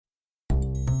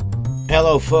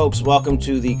Hello, folks. Welcome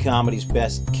to the Comedy's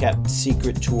Best Kept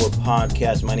Secret Tour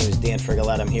podcast. My name is Dan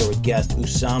Frigolette. I'm here with guest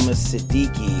Usama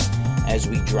Siddiqui as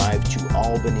we drive to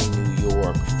Albany, New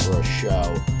York for a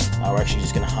show. We're actually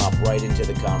just going to hop right into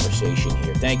the conversation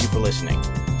here. Thank you for listening.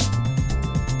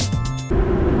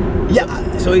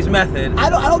 Yeah, so he's method. I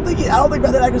don't think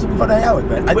method actors will be fun to hang out with,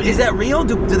 man. But is that real?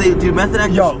 Do method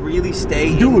actors really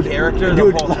stay in character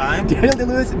the whole time? Daniel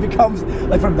Day-Lewis becomes,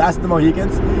 like, from Vast of the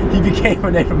Mohicans, he became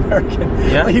a Native American.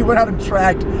 Yeah. Like, he went out and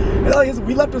tracked. And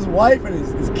we left his wife and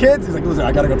his kids. He's like, listen,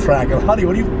 I gotta go track. And, honey,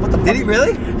 what the fuck? Did he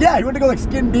really? Yeah, he went to go, like,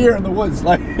 skin deer in the woods.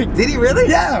 Like, did he really?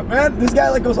 Yeah, man. This guy,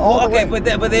 like, goes all the way. I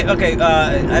remember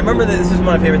that this is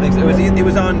one of my favorite things. It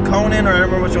was on Conan, or I don't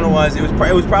remember which one it was. It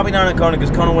was probably not on Conan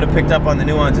because Conan would have picked up on the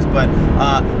nuances. But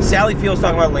Sally Field's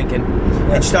talking about Lincoln,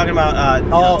 and she's talking about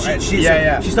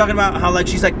she's talking about how, like,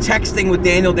 she's like texting with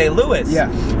Daniel Day-Lewis. Yeah.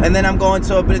 And then I'm going,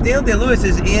 but if Daniel Day-Lewis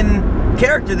is in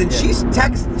character, then she's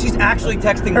actually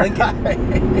texting Lincoln.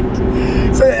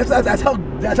 Right. So that's how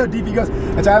deep he goes.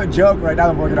 And so I have a joke right now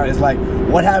I'm working on. It's like,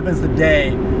 what happens the day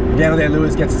Daniel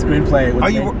Day-Lewis gets a screenplay? Are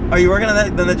you working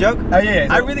on the joke? Oh yeah.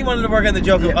 I really wanted to work on the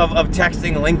joke of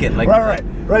texting Lincoln. Like, right.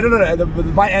 No.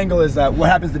 My angle is what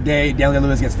happens the day Daniel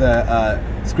Day-Lewis gets the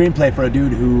screenplay for a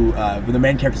dude who the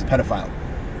main character's a pedophile.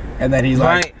 And then he's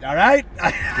like, all right,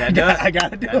 I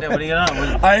gotta do it. What are you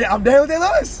gonna do? I'm Daniel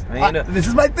Day-Lewis. This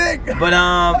is my thing. But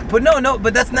no,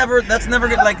 that's never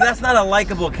good. Like, that's not a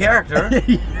likable character.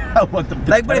 But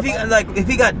if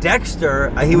he got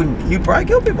Dexter, he'd probably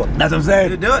kill people. That's what I'm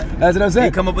saying. He'd do it. That's what I'm saying.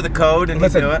 He'd come up with a code and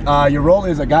he'd do it. Your role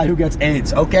is a guy who gets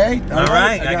AIDS. Okay. All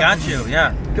right, I got you.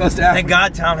 Yeah. Thank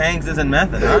God Tom Hanks isn't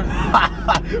method,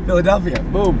 huh? Philadelphia.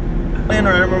 Boom. I don't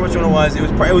remember which one it was. It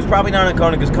was probably not on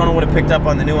Conan because Conan would have picked up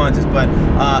on the nuances. But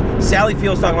Sally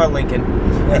Field's talking about Lincoln,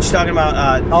 and she's talking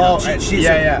about she's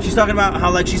talking about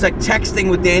how, like, she's like texting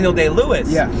with Daniel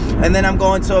Day-Lewis. Yeah. And then I'm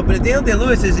going, but if Daniel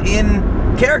Day-Lewis is in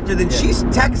character, then she's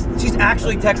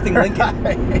actually texting Lincoln.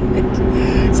 Right.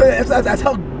 So that's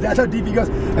how deep he goes.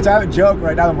 And so I have a joke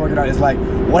right now I'm working on. It's like,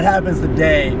 what happens the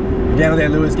day Daniel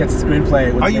Day-Lewis gets a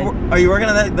screenplay? Are you working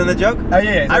on the joke? Oh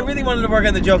yeah. I really wanted to work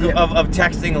on the joke of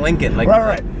texting Lincoln. Like,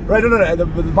 right. No.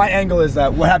 My angle is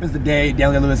what happens the day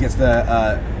Daniel Day-Lewis gets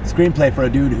the screenplay for a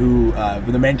dude who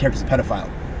the main character's a pedophile.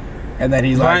 And then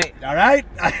he's like, all right,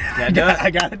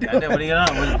 I gotta do it. What are you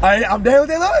gonna do? I'm Daniel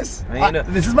Day-Lewis.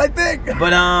 This is my thing.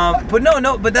 But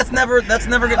that's never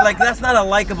good. Like, that's not a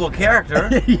likable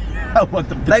character. But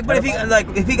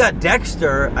if he got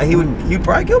Dexter, he'd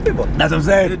probably kill people. That's what I'm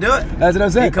saying. He'd do it. That's what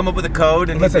I'm saying. He'd come up with a code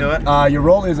and he'd do it. Your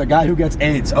role is a guy who gets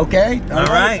AIDS. Okay. All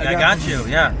right, I got you.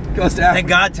 Yeah. Thank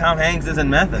God Tom Hanks isn't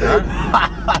method,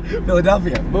 huh?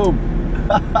 Philadelphia. Boom.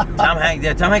 Tom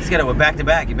Hanks got it back to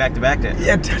back. He back to backed it.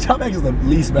 Yeah, Tom Hanks is the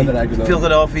least method actor though.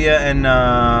 Philadelphia and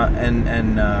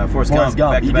Forrest Gump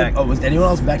back to back. Was anyone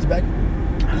else back to back?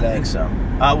 I think so.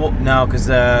 Well, no, because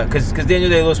Daniel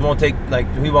Day-Lewis won't take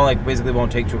basically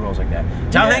won't take two roles like that.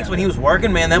 Tom Hanks, when he was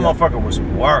working, man, that motherfucker was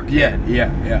working.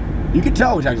 Yeah. You can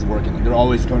tell which actors working. Like, they're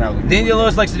always going out. Like, Daniel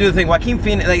Day-Lewis likes to do the thing. Joaquin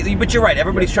Phoenix, but you're right.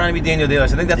 Everybody's trying to be Daniel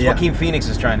Day-Lewis. I think that's what Joaquin Phoenix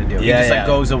is trying to do. He just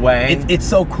goes away. It's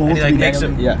so cool. And he to be makes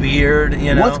Daniel, a beard.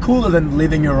 You know. What's cooler than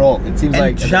living your role? It seems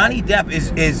like Johnny Depp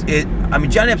is Johnny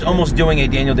Depp's almost doing a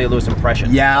Daniel Day-Lewis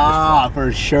impression. Yeah,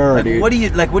 for sure, dude. What are you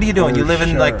doing? You live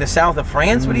in like the south of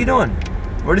France? What are you doing?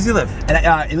 Where does he live? And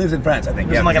he lives in France, I think.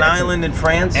 He lives in like an island in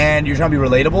France. And you're trying to be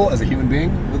relatable as a human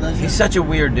being with that. He's such a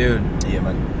weird dude. Yeah,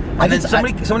 man. And then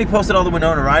somebody posted all the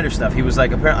Winona Ryder stuff. He was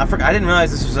like, apparently, I didn't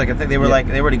realize this was like a thing. They were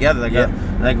they were together. Like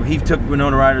he took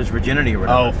Winona Ryder's virginity or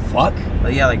whatever. Oh fuck.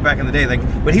 Like back in the day.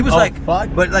 But he was I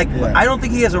don't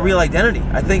think he has a real identity.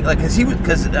 I think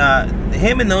because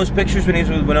him in those pictures when he was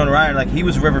with Winona Ryder, like, he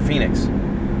was River Phoenix.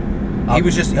 He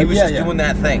was just doing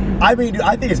that thing. I mean, dude,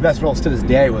 I think his best roles to this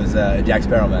day was Jack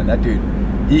Sparrow, man. That dude.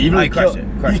 He really crushed it.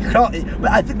 But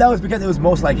I think that was because it was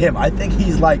most like him. I think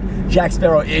he's like Jack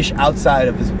Sparrow-ish outside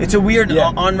of his... It's a weird,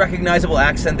 unrecognizable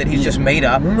accent that he's just made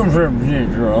up.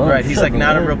 Right, he's like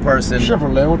not a real person. And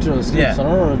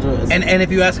if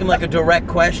you ask him like a direct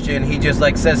question, he just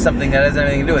like says something that has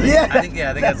anything to do with it. I think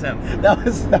that's him. That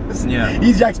was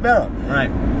he's Jack Sparrow.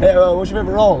 Right. Hey, what's your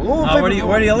favorite role?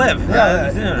 Where do you live?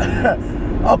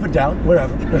 Up and down,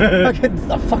 wherever.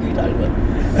 The fuck are you talking about?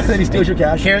 And then he steals your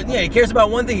cash. He cares about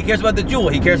one thing. He cares about the jewel.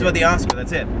 He cares about the Oscar.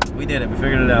 That's it. We did it. We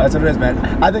figured it out. That's what it is,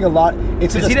 man. I think a lot.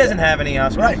 Because he doesn't have any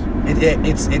Oscars. Right.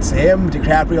 It's him,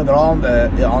 DiCaprio. They're all on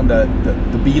the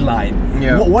B line.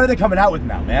 Yeah. What are they coming out with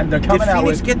now, man? They're coming out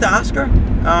with. Did Phoenix get the Oscar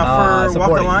for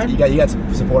Walk the Line? You got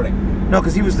supporting. No,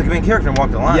 because he was the main character in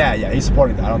Walk the Line. Yeah, he's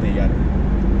supporting. I don't think he got it.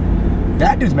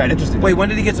 That dude's mad interesting. Wait, when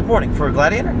did he get supporting? For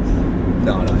Gladiator?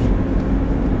 No.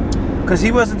 Because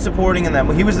he wasn't supporting in that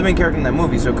movie. He was the main character in that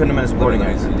movie, so it couldn't have been a supporting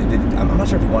actor. I'm not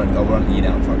sure if he wanted to go run E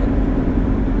down.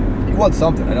 Fucking. He won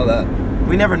something. I know that.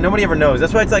 Nobody ever knows.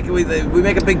 That's why it's like we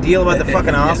make a big deal about the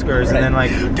fucking Oscars, right. And then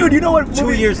like, dude, you know what?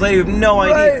 2 years later, we have no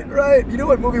idea. Right. You know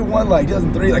what movie won like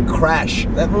 2003? Like Crash.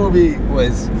 That movie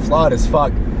was flawed as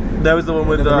fuck. That was the one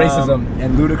with the racism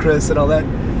and Ludacris and all that.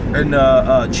 And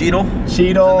Cheadle.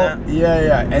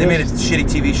 Yeah. And they made a shitty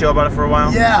TV show about it for a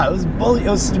while. Yeah, it was It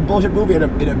was such a bullshit movie.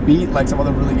 It beat like some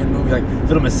other really good movie, like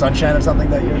Little Miss Sunshine or something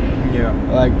that year. Yeah.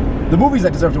 Like the movies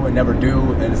that deserve to win never do,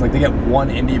 and it's like they get one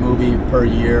indie movie per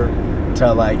year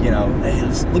to like, you know, hey,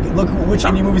 look which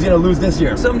indie movie's gonna lose this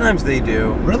year. Sometimes they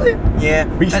do. Really? Yeah.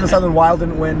 Beast of the Southern Wild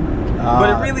didn't win.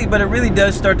 But it really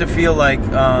does start to feel like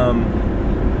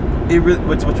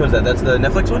which was that? That's the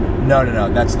Netflix one? No.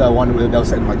 That's the one that was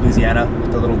set in like Louisiana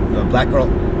with the little black girl.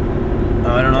 Oh,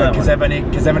 I don't know that one.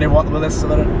 Kazevane Willis.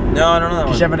 No, I don't know that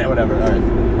one. Kazevane, whatever. All right.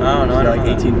 Oh no, I don't like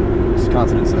know 18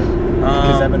 consonants there.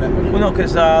 Well, no,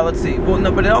 because let's see. Well, no,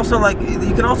 but it also like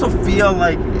you can also feel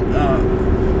like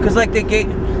because like they get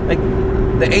like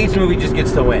the AIDS movie just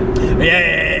gets to win.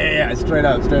 Yeah, straight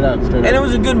up. And it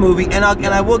was a good movie, and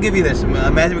I will give you this: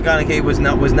 Matthew McConaughey was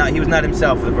not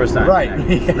himself for the first time. Right.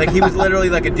 Like he was literally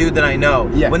like a dude that I know.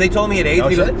 Yeah. When they told me he had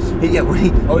AIDS, no,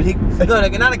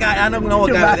 like not a guy. I don't know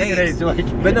a guy with AIDS.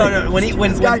 But no,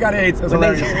 when this guy got AIDS, it was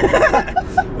hilarious.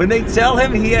 When they tell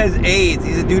him he has AIDS,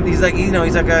 he's a dude. He's like he's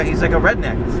like a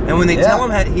redneck. And when they tell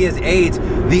him he has AIDS,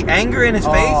 the anger in his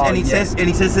face, and he says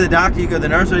to the doctor, the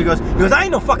nurse, or he goes, I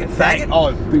ain't no fucking faggot. Oh,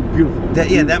 it's beautiful.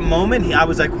 That moment, I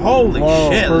was like, holy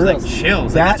shit! It was like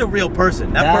chills. That's a real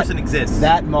person. That person exists.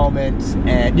 That moment,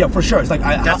 and for sure, it's like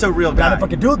that's a real guy. Got a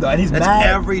fucking dude though, and he's that's mad.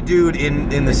 Every dude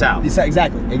in the South.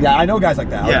 Exactly. I know guys like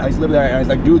that. Yeah. I used to live there, and it's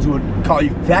like dudes who would call you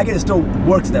faggot. It still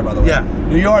works there, by the way. Yeah.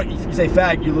 New York, if you say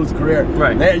fag, you lose a career.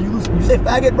 Right. There, you say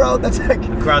faggot, bro. That's like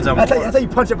the crowd's on. That's how you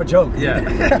punch up a joke. Yeah.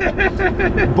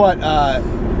 But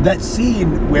that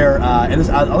scene where and this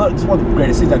is one of the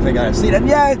greatest scenes I think I've seen. And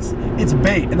it's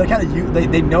bait, and they're kind of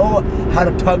they know how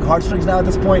to tug heartstrings now at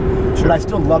this point. Sure. But I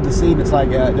still love the scene. It's like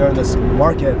they're in this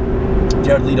market.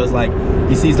 Jared Leto's like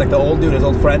he sees like the old dude, his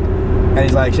old friend, and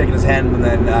he's like shaking his hand, and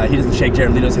then he doesn't shake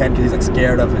Jared Leto's hand because he's like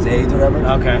scared of his AIDS or whatever.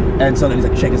 Okay. And so then he's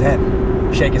like shake his hand.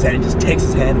 He just takes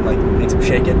his hand and like makes him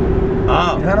shake it.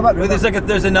 Oh. You know about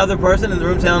there's another person in the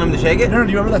room telling him to shake it? No,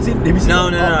 do you remember that scene? Have you seen No,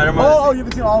 I don't remember. Oh, you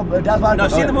haven't seen all Dallas Buyers? No,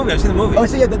 I've seen the movie. Oh,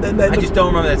 so yeah, I just don't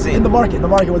remember that scene. In the market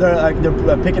where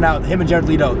they're picking out him and Jared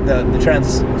Leto, the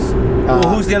trans.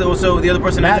 Who's the other? So the other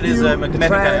person Matthew, is the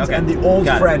trans, and the old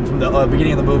friend from the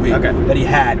beginning of the movie that he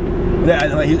had.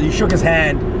 He shook his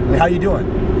hand. Like, how you doing?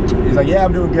 He's like, yeah,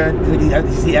 I'm doing good. He's like,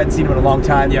 he hadn't seen him in a long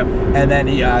time. Yeah. And then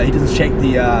he doesn't shake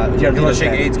the Jared Leto's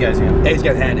hand. AIDS guy's hand. AIDS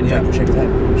guy's hand, and he's like, shake his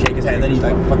hand. And then he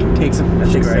like fucking takes him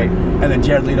and shakes his hand. And then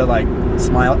Jared Leto like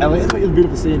smiles. It's like a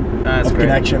beautiful scene of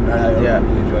connection. I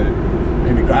really enjoyed it.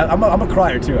 Made me cry. I'm a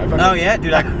crier too. Oh yeah,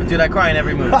 dude, I cry in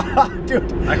every movie.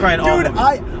 Dude, I cry in all movies.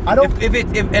 I don't.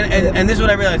 And this is what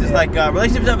I realized. It's like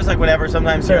relationship stuff is like whatever.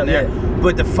 Sometimes here and there.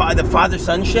 But the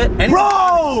father-son shit,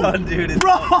 son, dude,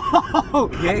 bro,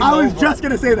 I was just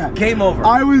gonna say that. Game over.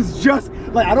 I was just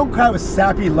like, I don't cry with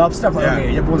sappy love stuff. Like,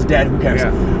 okay, everyone's dead. Who cares?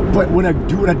 Yeah. But when a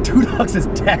dude hugs his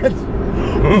dad,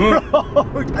 bro,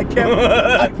 I can't.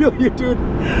 I feel you, dude.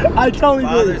 I totally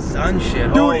feel you. Father-son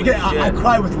shit. Dude, I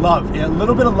cry with love. A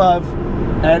little bit of love,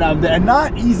 and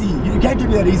not easy. You can't give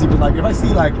me that easy. But like, if I see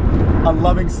like a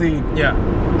loving scene,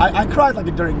 I cried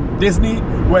like during Disney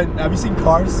when. Have you seen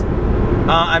Cars?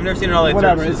 I've never seen it all the way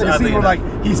Whatever. It's like a scene where like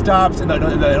he stops and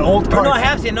the old car. No, I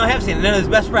have seen it. And then his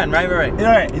best friend, right. Right.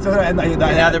 And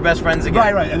now they're best friends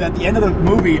again. Right. And at the end of the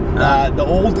movie, the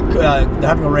old they're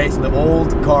having a race and the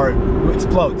old car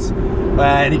explodes,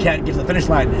 and he can't get to the finish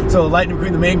line. So Lightning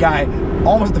McQueen, the main guy,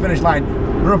 almost at the finish line,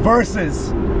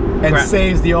 reverses and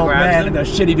saves the old man, and the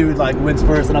shitty dude like wins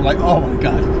first. And I'm like, oh my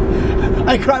god,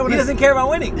 I cry when he doesn't care about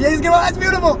winning. Yeah, he's gonna. That's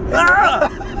beautiful.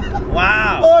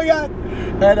 Wow. Oh my god.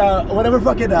 And whatever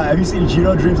fucking, have you seen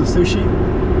Juno Dreams of Sushi?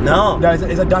 No. No, it's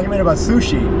a documentary about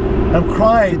sushi. And I'm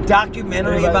crying.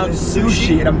 Documentary about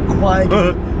sushi? And I'm crying.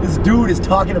 This dude is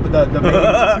talking about the main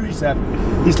sushi chef.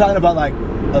 He's talking about like,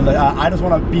 I just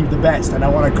want to be the best, and I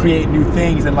want to create new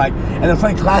things, and they're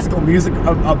playing classical music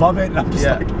above it, and I'm just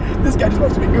like, this guy just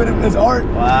wants to be good at his art.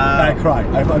 Wow. And I cry.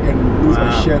 I fucking lose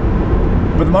my shit.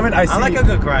 But the moment I see, I like a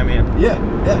good cry, man. Yeah.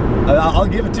 I'll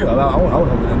give it to you.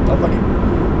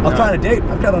 I'll try on a date.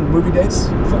 I've got on movie dates.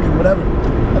 Fucking whatever.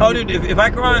 Oh, dude, if I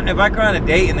cry on a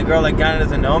date and the girl like kind of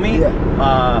doesn't know me,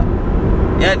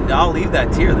 I'll leave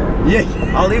that tear there. Yeah.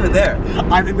 I'll leave it there.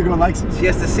 I think the girl likes it. She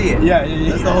has to see it. Yeah.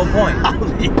 That's the whole point.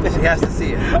 She has to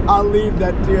see it. I'll leave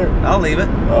that tear. I'll leave it.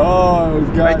 Oh,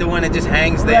 God. Right, the one that just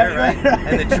hangs there, right?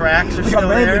 And the tracks are like still a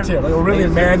manly there. tear, like a really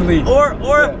manly.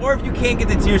 Or if you can't get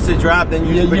the tears to drop, then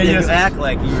you, you act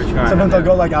like you were trying. Sometimes I'll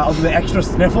go like I'll do the extra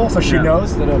sniffle so she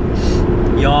knows that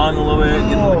I'm yawn a little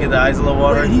bit, get the eyes a little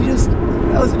watery.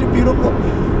 That was beautiful.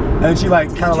 And she like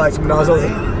kind of like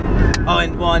nuzzles. Oh,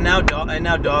 and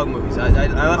now dog movies. I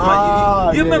left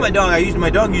my. You met my dog. My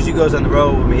dog usually goes on the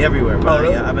road with me everywhere. But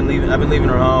really? Yeah, I've been leaving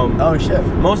her home. Oh shit.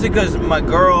 Mostly because my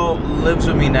girl lives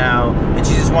with me now, and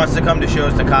she just wants to come to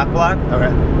shows to cock block.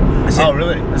 Okay. Oh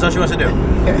really? That's all she wants to do.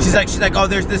 She's like, oh,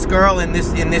 there's this girl in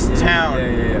this town.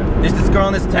 Yeah. There's this girl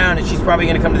in this town, and she's probably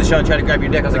gonna come to the show and try to grab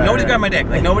your dick. I was like, nobody's grabbing my dick.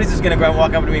 Like nobody's just gonna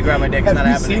walk up to me and grab my dick. It's not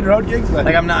happening. Have you seen road gigs?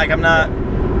 Like I'm not.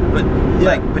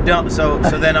 But don't. So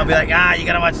then I'll be like, you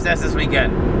gotta watch this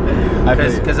weekend.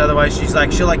 Because otherwise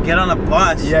she'll get on a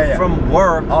bus from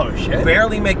work. Oh shit.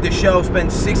 Barely make the show, spend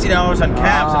 $60 on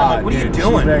cabs, and I'm like, what are you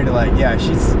doing? She's ready to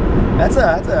that's a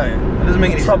that doesn't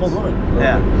make any troubled sense. woman.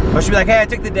 Yeah. Or she'll be like, hey, I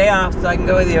took the day off so I can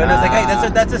go with you. And I was like, hey,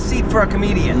 that's a seat for a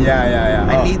comedian. Yeah.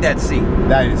 I need that seat.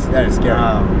 That is scary.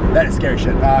 That is scary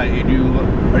shit. Are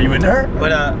you into her?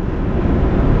 But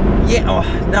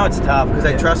now it's tough because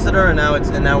I trusted her, and now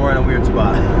we're in a weird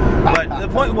spot. But the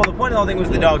point of the whole thing was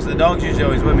the dogs. So the dog's usually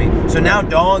always with me. So now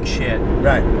dog shit.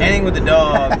 Right. Anything with the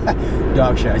dog.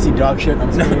 Dog shit. I see dog shit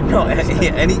on the screen. No,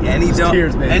 any dog.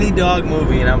 Tears, baby. Any dog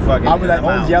movie, and I'm fucking. I'm with that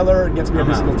Old Yeller. It gets me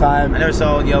every single time. I never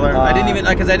saw Old Yeller. I didn't even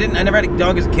because I never had a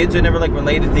dog as a kid, so I never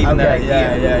related to even that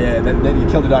idea. Yeah. Then you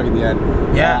kill the dog at the end.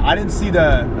 Yeah. I didn't see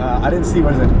what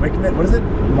is it? Wickman? What is it?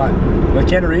 Like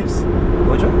Keanu Reeves?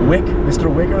 Which one? Wick, Mr.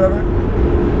 Wick or whatever.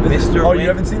 Mr. Oh, Wick? you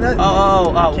haven't seen that?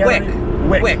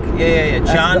 Wick. Yeah.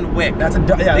 John Wick. That's a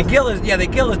dog. Yeah. They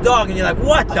kill his dog, and you're like,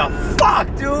 what the fuck,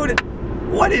 dude?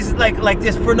 What is like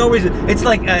this for no reason? It's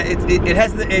like it's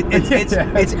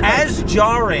as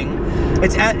jarring.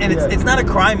 It's not a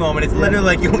crime moment. It's literally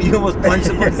like you almost punch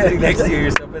the person sitting next to you.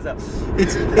 You're so pissed off.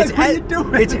 What are you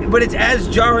doing? But it's as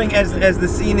jarring as the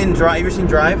scene in Drive. You ever seen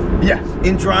Drive? Yeah.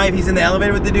 In Drive, he's in the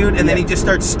elevator with the dude, and then he just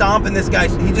starts stomping this guy.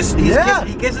 He kisses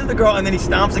the girl, and then he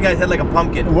stomps the guy's head like a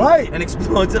pumpkin. Right. And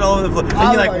explodes it all over the floor.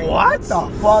 And you're like, what? The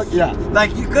fuck? Yeah.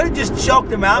 Like you could have just choked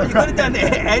him out. You could have done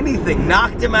anything.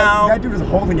 Knocked him out. That dude was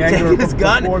holding anger his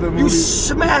gun. before the movie. You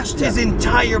smashed his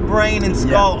entire brain and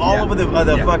skull all over the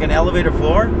fucking elevator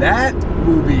floor. That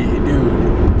movie, dude.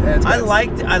 I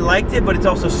liked it, but it's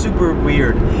also super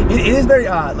weird. It is very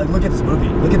look at this movie.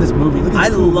 Look at this movie. Look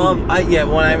at this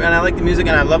I like the music,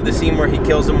 and I love the scene where he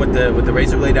kills him with the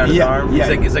razor blade down his arm. Yeah.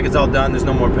 It's like it's all done. There's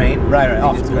no more pain. Right.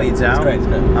 He just bleeds out. It's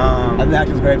great. And the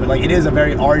acting's great, but it is a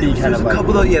very arty kind of.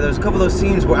 There's a couple of those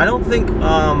scenes where I don't think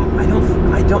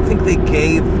they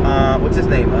gave what's his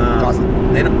name?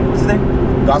 Gosling. What's his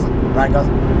name? Ryan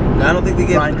Gosling. I don't think they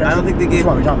gave. Which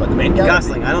one are we talking about? The main guy?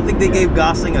 Gosling. I don't think they gave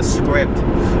Gosling a script.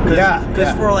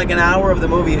 Because for like an hour of the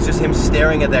movie, it's just him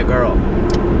staring at that girl.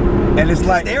 And it's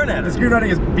like staring at her. The screenwriting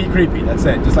is be creepy. That's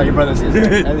it. Just like your brother says,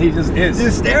 and he just is.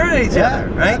 Just staring at each other,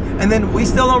 right? And then we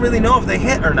still don't really know if they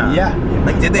hit or not. Yeah.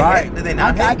 Like, did they hit? Did they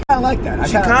not hit? I kind of like that.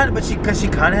 Because she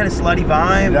kind of had a slutty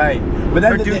vibe. Right. But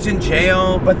then her dude's in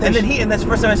jail. But then and that's the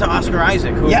first time I saw Oscar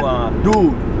Isaac. Who,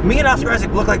 dude. Me and Oscar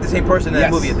Isaac look like the same person in that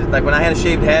movie. Like when I had a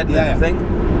shaved head and thing.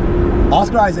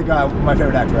 Oscar Isaac, my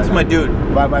favorite actor. That's my dude.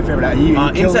 My favorite actor.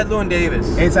 Inside Llewyn Davis.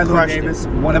 Inside Llewyn Davis,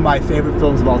 one of my favorite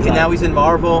films of all time. And now he's in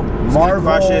Marvel.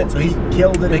 Crush it. So he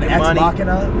killed it in Ex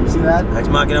Machina. You see that? Ex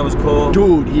Machina was cool.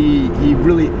 Dude, he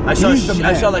really. I saw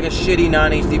like a shitty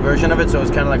non-HD version of it, so it was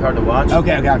kind of like hard to watch.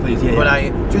 Okay, please, But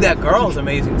that girl is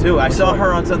amazing too. I saw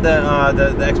her on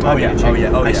the Ex Machina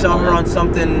chick. I saw her on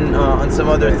something on some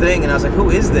other thing, and I was like, who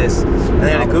is this? And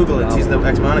then I had to Google it. She's the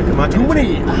Ex Machina. Too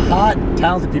many hot,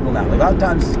 talented people now. Like a lot of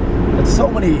times, there's so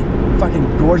many fucking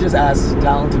gorgeous ass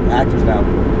talented actors now.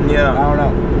 Yeah. I don't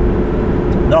know.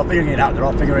 They're all figuring it out.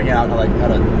 How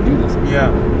to do this. Yeah.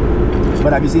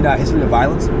 But have you seen History of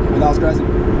Violence with Oscar Isaac?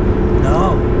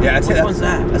 No. Yeah, Which one's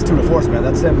that? That's Tour de Force, man.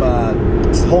 That's him.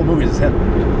 This whole movie is him.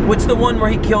 What's the one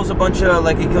where he kills a bunch of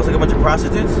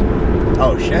prostitutes?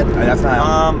 Oh shit! That's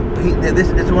not.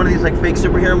 It's one of these like fake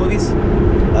superhero movies.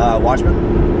 Watchmen.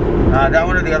 That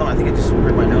one or the other one? I think I just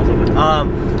ripped my nose open.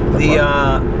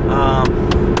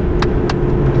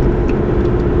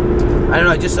 I don't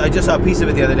know. I just saw a piece of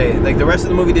it the other day. Like the rest of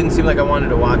the movie didn't seem like I wanted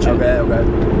to watch it. Okay.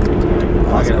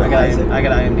 I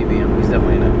got IMDb him. He's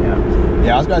definitely in it.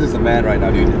 Yeah, Oscar Isaac's the man right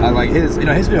now, dude. I like his,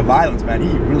 History of Violence, man. He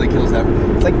really kills that.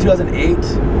 It's like 2008.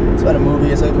 It's about a movie.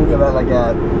 It's like a movie about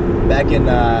back in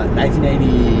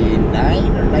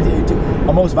 1989 or 1982.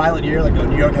 A most violent year. Like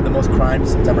New York had the most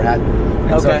crimes it's ever had.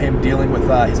 And so him dealing with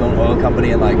his own oil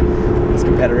company and his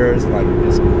competitors, and like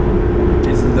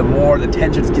the more the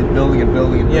tensions keep building and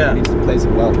building, and he just plays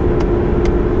it well.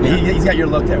 Yeah. He's got your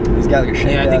look there. He's got like a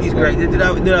shape. Yeah, I think he's great. Dude,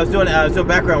 I was doing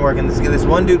background work, and this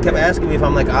one dude kept asking me if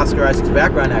I'm like Oscar Isaac's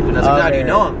background actor, and I was like, how do you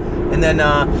know him? And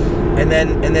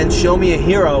then Show Me a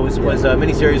Hero was a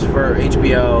miniseries for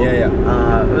HBO.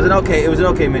 Yeah. It was an okay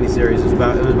miniseries. It was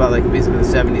about like basically the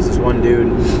 70s. This one dude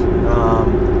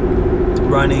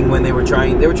running when they were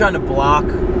trying to block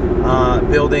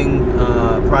building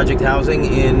project housing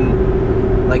in.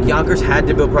 Like Yonkers had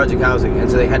to build project housing, and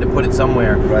so they had to put it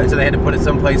somewhere. Right. And so they had to put it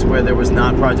someplace where there was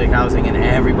not project housing, and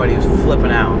everybody was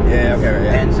flipping out. Yeah. Okay.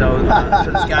 Yeah. And so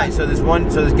this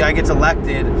guy gets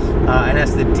elected, and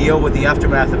has to deal with the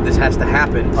aftermath of this has to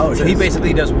happen. Oh, so he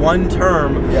basically does one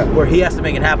term where he has to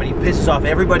make it happen. He pisses off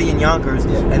everybody in Yonkers,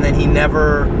 and then he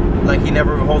never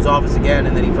holds office again,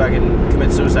 and then he fucking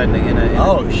commits suicide in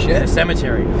a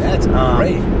cemetery. That's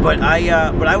great. But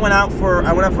I went out for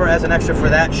as an extra for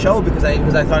that show because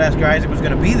I thought Oscar Isaac was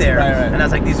going to be there, right. And I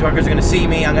was like, these workers are going to see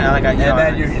me. I'm gonna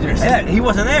then you're set. He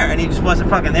wasn't there, and he just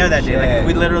wasn't fucking there that day. Like,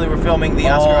 we literally were filming the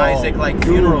Oscar Isaac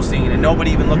funeral scene, and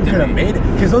nobody even looked at me. You could have made it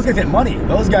because those guys get money.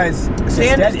 Those guys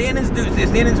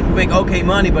stand-ins make okay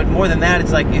money, but more than that,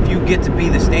 it's like if you get to be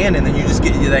the stand-in, then you just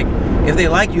get if they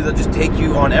like you, they'll just take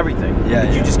you on everything.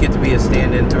 You just get to be a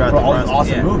stand-in throughout all the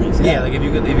awesome movies. Yeah, like if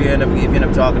you end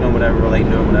up talking to them, whatever,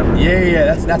 relating to them, whatever.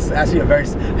 Yeah. That's actually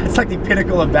that's like the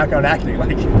pinnacle of background acting.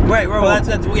 Like right. Well, that's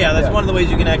one of the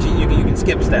ways you can actually you can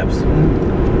skip steps.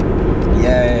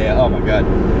 Yeah. Oh my God.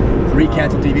 3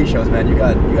 canceled TV shows, man. You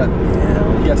got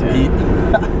some heat.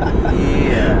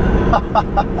 Yeah.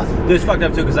 Dude, it's fucked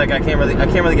up too because like I can't really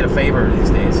get a favor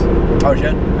these days. Oh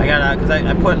shit. I got because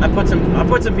I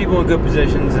put some people in good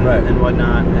positions and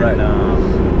whatnot. And,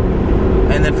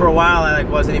 and then for a while I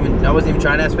wasn't even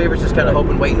trying to ask favors, just kind of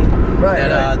hoping, waiting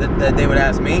that they would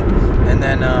ask me. And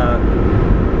then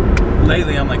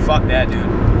lately I'm like, fuck that, dude.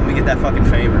 Let me get that fucking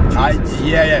favor. Jesus.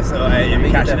 So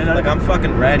I'm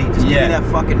fucking ready. Just give me that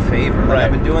fucking favor. Like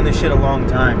I've been doing this shit a long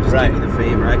time. Just give me the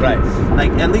favor. I can,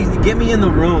 like at least get me in the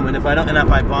room. And if I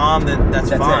bomb, then that's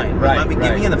fine.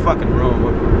 Get me in the fucking room.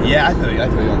 Yeah, I feel you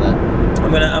on that.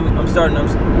 I'm starting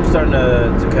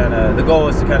to kind of. The goal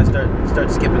is to kind of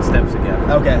start skipping steps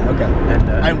again. Okay.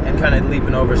 And kind of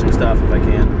leaping over some stuff if I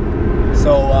can.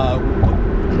 So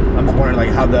I'm just wondering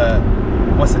like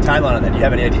what's the timeline on that? Do you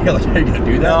have any idea like how you're gonna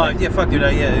do that? No, yeah, fuck, dude.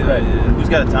 Who's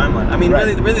got a timeline? I mean,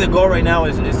 really, the goal right now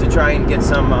is to try and get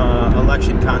some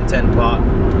election content bought.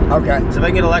 Okay. So if I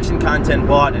can get election content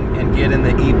bought and get in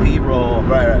the EP role,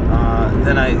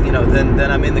 then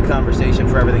I'm in the conversation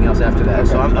for everything else after that. Okay.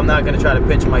 So I'm not gonna try to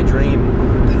pitch my dream,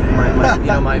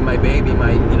 my baby,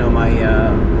 my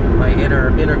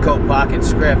inner coat pocket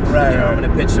script. I'm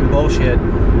gonna pitch some bullshit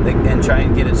and try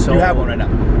and get it sold. You have one right now.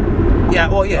 Yeah,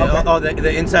 well, yeah. Okay. Oh,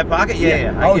 the inside pocket.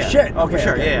 Yeah. Shit. Oh, for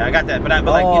sure. Okay. Yeah, I got that. But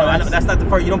that's not the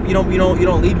part. You don't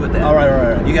lead with that. All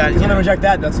right. You got. Because when I reject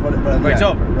that, that's what. It's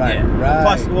over. Right. Yeah.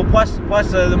 Plus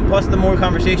the more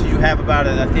conversations you have about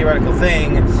a theoretical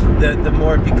thing, the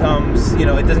more it becomes. It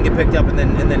doesn't get picked up, and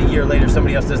then a year later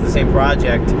somebody else does the same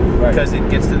project because it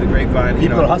gets to the grapevine.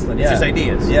 People are hustling. It's just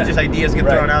ideas. Yeah. It's just ideas get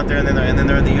thrown out there, and then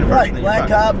they're in the universe. Right. Black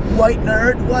cop, white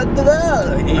nerd. What the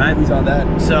hell? Movies on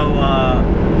that. So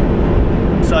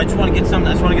I just want to get some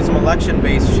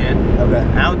election-based shit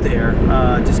out there,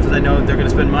 just because I know they're going to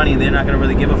spend money and they're not going to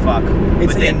really give a fuck.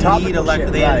 But they need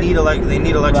election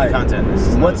content.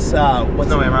 There's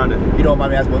no way around it. You don't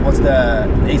mind me asking, what's the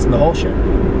ace in the hole shit?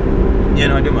 Yeah,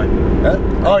 no, I do mind.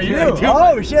 Oh, you do?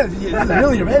 Oh, shit! This is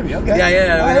really your baby.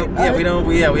 Okay. We don't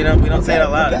say it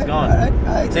out loud. It's gone.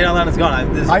 Say it out loud. It's gone.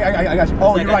 I got you.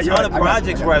 Oh, you're right. There's a ton of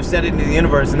projects where I've set it into the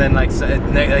universe, and then like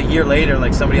a year later,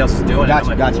 like somebody else is doing it. Got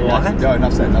you. What? No,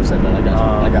 enough said, man.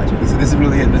 I got you. This is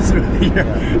really it. This is really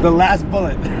the last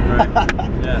bullet. Right.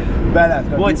 Yeah. Badass.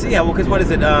 Well, because what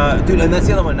is it, dude? And that's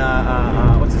the other one.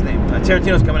 What's his name?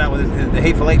 Tarantino's coming out with the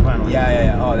Hateful Eight finally.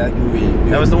 Yeah. Oh, that movie.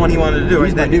 That was the one he wanted to do.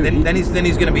 Right? Then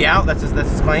he's going to be out. That's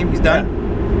his claim. He's done. Yeah.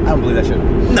 I don't believe that shit.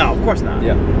 No, of course not.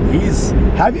 Yeah.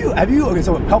 Have you? Okay,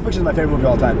 so Pulp Fiction is my favorite movie of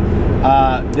all time.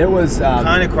 There was.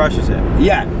 Kind of crushes it.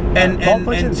 Yeah. And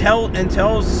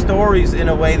tells stories in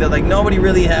a way that like nobody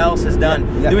really else has done.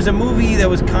 Yeah. There was a movie that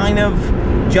was kind of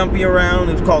jumpy around.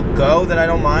 It was called Go that I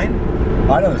don't mind.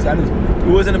 Oh, I know this movie. It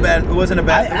wasn't a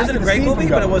great movie,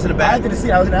 but it wasn't a bad. I acted a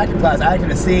scene. I was in acting class. I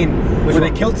acted a scene where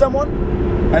they killed someone,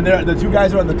 and the two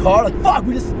guys are in the car like, "Fuck,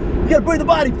 we gotta bury the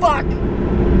body. Fuck."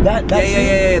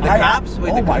 The cops.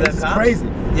 This is crazy.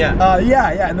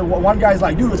 Yeah. And the one guy's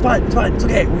like, dude, it's fine, it's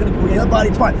okay. We're gonna get the body,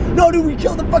 it's fine. No, dude, we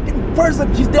killed the fucking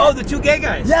person. She's dead. Oh, the two gay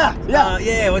guys.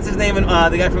 Yeah. What's his name? And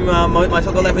the guy from My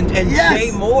So-Called Life and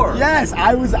Jay Moore. Yes,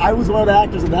 I was one of the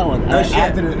actors in that one. No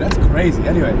shit. That's crazy.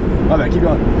 Anyway, my bad. Keep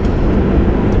going.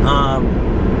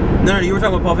 No, you were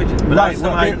talking about Pulp Fiction. But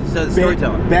Right.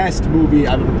 Storytelling. Best movie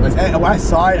I've ever played. And when I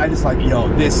saw it, I just like,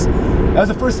 that was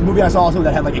the first movie I saw also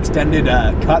that had like extended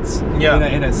cuts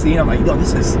in a scene. I'm like,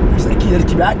 this is like, they just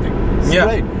keep acting. This is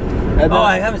great. And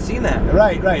I haven't seen that.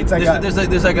 Right. It's like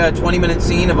there's like a 20-minute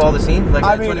scene of all the scenes. Like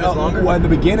 20 minutes longer. Well, in the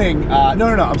beginning, no.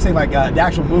 I'm saying like the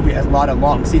actual movie has a lot of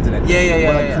long scenes in it.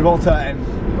 Yeah. Travolta and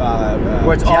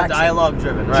where it's Jackson, all dialogue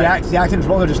driven, right? Jackson and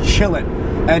Travolta are just chilling.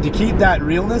 And to keep that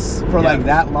realness for like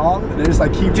that long, they just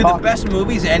like keep talking. The best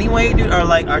movies anyway, dude,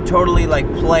 are totally like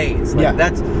plays. Like,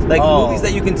 that's like movies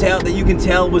that you can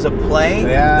tell was a play.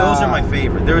 Yeah. Those are my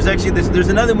favorite. There was actually there's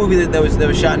another movie that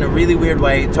was shot in a really weird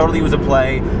way. It totally was a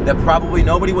play that probably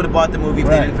nobody would have bought the movie if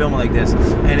they didn't film it like this.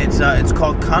 And it's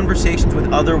called Conversations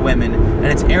with Other Women, and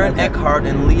it's Aaron Eckhart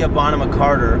and Leah Bonham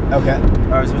Carter. Okay.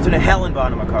 Or it's Helen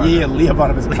Bonham Carter. Yeah, Leah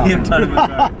Bonham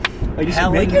Carter. Like, is she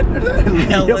naked?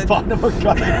 Helen Bonham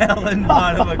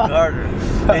Carter.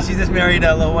 And she just married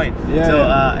Lil Wayne.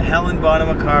 Helen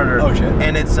Bonham Carter. Oh shit.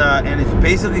 And it's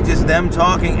basically just them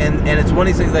talking, and it's one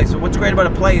of these things like, so what's great about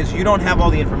a play is you don't have all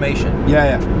the information.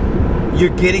 Yeah.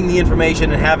 You're getting the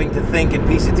information and having to think and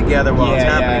piece it together while it's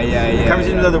happening.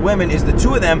 Conversation with Other Women is the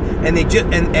two of them, and they just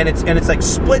and it's like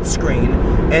split screen,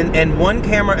 and one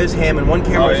camera is him and one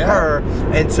camera is her,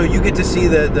 and so you get to see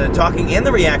the talking and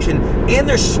the reaction, and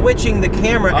they're switching the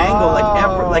camera angle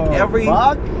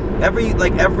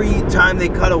every time they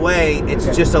cut away, it's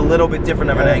just a little bit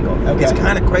different of an angle. It's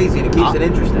kind of crazy, and it keeps it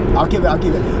interesting. I'll give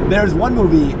it. There's one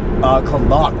movie called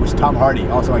Locke, which Tom Hardy,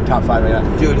 also like top 5 right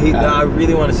now. Dude, I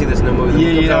really want to see this new movie.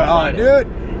 Dude.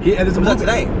 It's out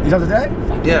today. He's out today?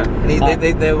 Yeah, and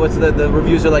the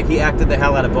reviews are like he acted the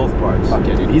hell out of both parts. Fuck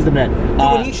yeah, dude, he's the man. Dude,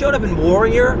 when he showed up in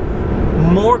Warrior,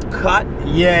 more cut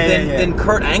than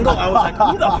Kurt Angle, I was like,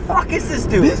 who the fuck is this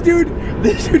dude?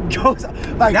 This dude goes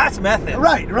like, that's method.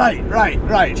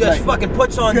 Right. Just fucking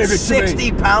puts on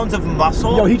 60 pounds of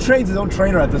muscle. Yo, he trains his own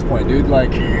trainer at this point, dude.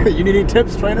 Like, you need any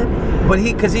tips, trainer? But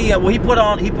he put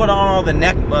on all the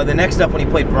neck stuff when he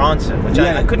played Bronson, which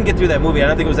I couldn't get through that movie. I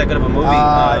don't think it was that good of a movie.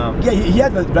 He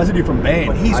had the residue from Bane.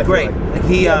 But he's great. Like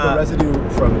he had the residue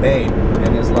from Bane,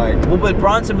 and it's like. Well, but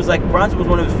Bronson was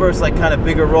one of his first like kind of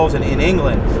bigger roles in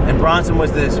England, and Bronson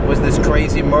was this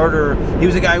crazy murderer. He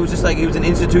was a guy who was just like, he was an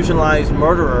institutionalized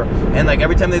murderer, and like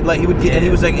every time he would get, and he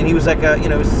was like he was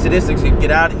sadistic. So he'd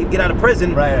get out of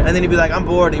prison, and then he'd be like, I'm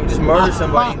bored, and he would just murder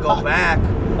somebody and go back.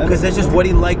 Because that's just what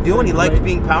he liked doing. He liked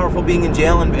being powerful, being in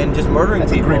jail, and just murdering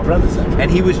people. That's a great premise.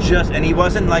 Actually. And he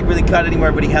wasn't like really cut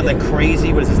anywhere, but he had like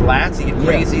crazy, what is his lats? He had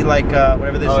crazy like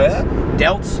whatever this is.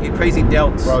 Delts. He had crazy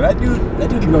delts. Bro, that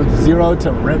dude can go 0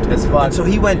 to ripped as fuck. And so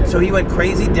he went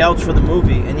crazy delts for the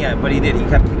movie, and but he did. He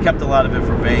kept a lot of it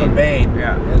for Bane. For Bane.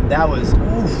 Yeah. And that was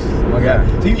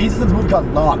So he's in this movie called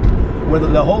Locke, where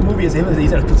the whole movie is him.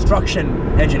 He's a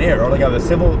construction engineer or like a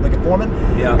civil, like a foreman.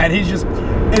 Yeah. And he's just,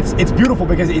 it's beautiful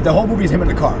because the whole movie is him in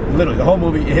the car. Literally, the whole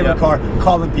movie him in the car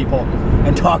calling people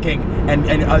and talking and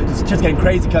it's just getting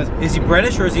crazy because. Is he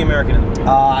British or is he American in the movie?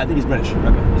 I think he's British.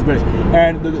 Okay. He's British.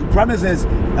 And the premise is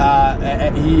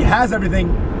he has everything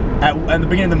at the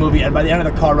beginning of the movie, and by the end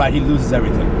of the car ride, he loses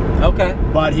everything. Okay.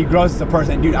 But he grows as a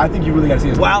person. Dude, I think you really got to see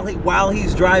this movie. While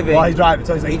he's driving.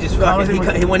 So he's like, he just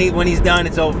fucking, when he's done,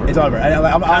 it's over. It's over. And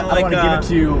I don't want to give it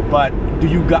to you, but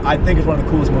I think it's one of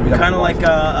the coolest movies. Kind of like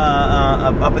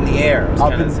Up in the Air.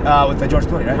 With George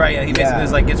Clooney, right? Right. Yeah. He basically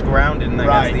is like gets grounded, and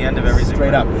that's the end of everything.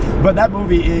 Straight up. But that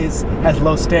movie has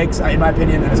low stakes, in my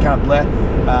opinion, and it's kind of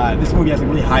bleh. This movie has like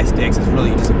really high stakes. It's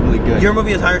really good. Your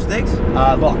movie has higher stakes?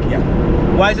 Locke, yeah.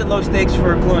 Why is it low stakes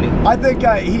for Clooney? I think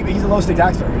he's a low stakes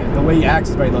actor. The way he acts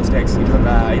is very low stakes. He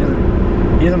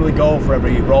doesn't really go for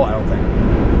every role. I don't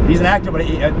think he's an actor, but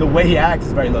the way he acts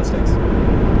is very low stakes.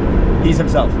 He's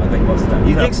himself, I think, most of the time.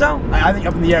 You think so? I think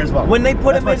Up in the Air as well. When they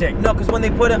put him in, no, because when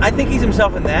they put him, I think he's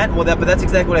himself in that. Well, but that's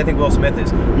exactly what I think Will Smith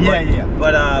is. Yeah.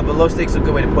 But low stakes is a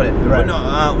good way to put it. Right. But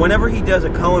no, whenever he does a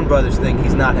Coen Brothers thing,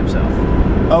 he's not himself.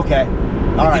 Okay.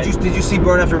 All right. Did you see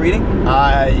Burn After Reading?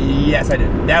 Yes, I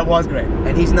did. That was great.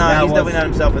 And he's definitely not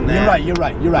himself in that. You're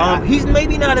right. He's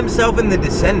maybe not himself in The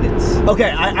Descendants. Okay,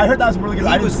 I heard that was really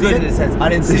good. He was good in The Descendants. I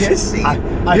didn't see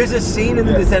it. There's a scene in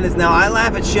The Descendants. Now, I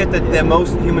laugh at shit that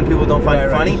most human people don't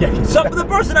find funny. Yeah. The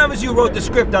person who wrote the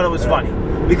script thought it was funny.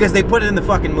 Because they put it in the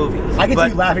fucking movie. I can see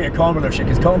you laughing at Coen Brothers shit,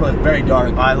 because Coen Brothers is very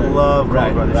dark. I love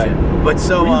Coen Brothers shit. But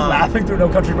so... Were you laughing through No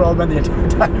Country for Old Men the entire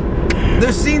time?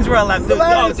 There's scenes where I laughed.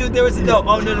 Hilarious. Dude, there was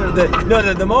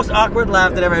the most awkward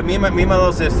laugh that I ever had. Me and my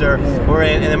little sister were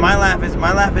in, and then my laugh is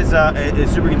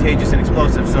super contagious and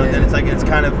explosive. So then it's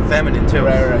kind of feminine too.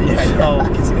 Right. Yeah. So,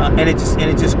 and it just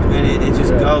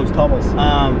goes. Pummels.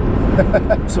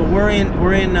 So we're in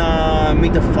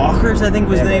Meet the Fockers, I think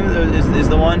was the name is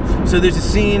the one. So there's a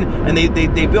scene, and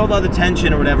they build all the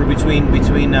tension or whatever between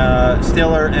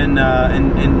Stiller and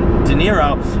De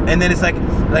Niro, and then it's like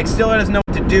Stiller doesn't know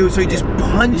what to do, so he just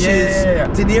punches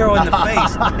De Niro in the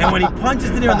face, and when he punches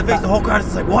De Niro in the face, the whole crowd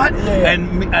is like, what?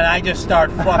 And I just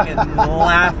start fucking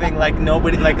laughing like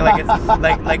nobody, like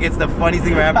it's the funniest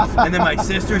thing ever happened. And then my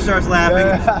sister starts laughing,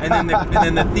 and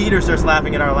then the theater starts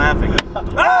laughing at our laughing.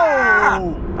 Ah!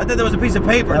 I thought that was a piece of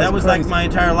paper. That was crazy. like my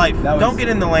entire life. Don't get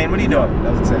in the lane. What are you doing?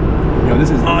 That was insane. This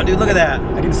is. Oh, dude, look at that.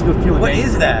 I can still feel it. What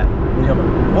is that?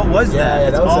 What was that? Yeah,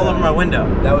 it's that was all over my window.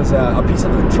 That was a piece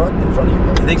of the truck in front of you.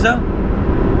 You think so?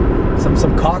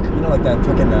 Some caulk, like that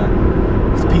fucking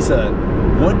piece of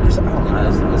wood or something. I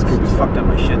don't know. That's creepy. Fucked up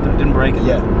my shit though. Didn't break it.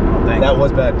 Yeah. I don't think. That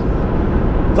was bad.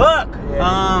 Fuck.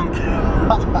 Yeah.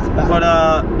 But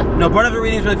no, Burn of the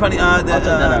Reading is really funny.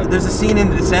 There's a scene in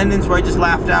The Descendants where I just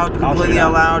laughed out completely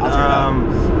out loud.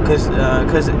 Because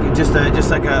just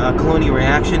like a Clooney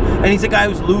reaction, and he's a guy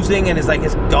who's losing, and his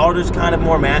daughter's kind of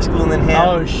more masculine than him.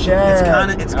 Oh shit! It's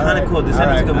kind of cool.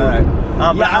 Descendants is a good movie.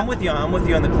 But I'm with you on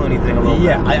the Clooney thing a little bit.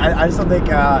 Yeah, I just don't think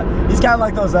he's kind of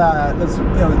like those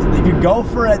if you go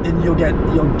for it, then you'll get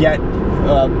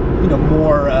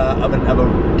more of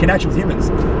a connection with humans.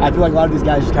 I feel like a lot of these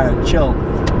guys just kind of chill.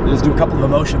 They just do a couple of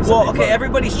emotions. Well, okay,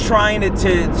 everybody's trying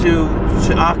to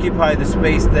occupy the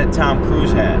space that Tom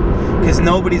Cruise had, because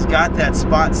nobody's got that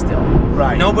spot still.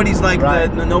 Right. Nobody's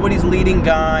nobody's leading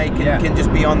guy can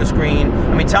just be on the screen.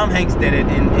 I mean, Tom Hanks did it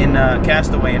in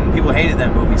Castaway, and people hated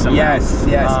that movie somehow. Yes.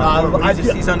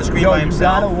 He's on the screen by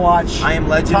himself. You gotta watch. I Am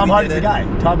Legend. Tom Hardy's the guy.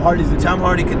 Tom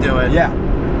Hardy could do it. Yeah.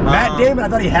 Matt Damon, I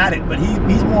thought he had it, but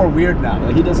he's more weird now.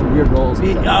 Like, he does some weird roles.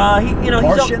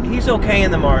 Martian? He's okay in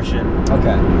The Martian.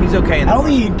 Okay. He's okay in The Martian. I don't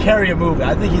think he can carry a movie.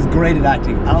 I think he's great at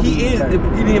acting. He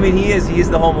is. He is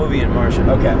the whole movie in Martian.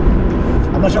 Okay.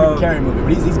 I'm not sure he can carry a movie,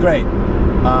 but he's great.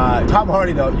 Tom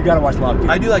Hardy, though, you gotta watch Love.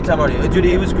 I do like Tom Hardy. Dude,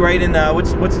 he was great in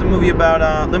what's the movie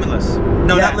about Limitless?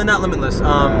 No, not Limitless.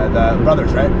 The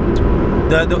brothers, right?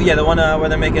 The one where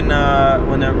they're making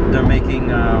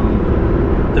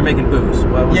they're making booze.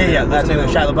 That's the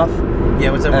Shia LaBeouf.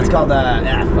 Yeah, what's that? That's called fuck, I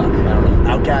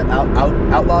don't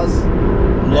know. Outlaws.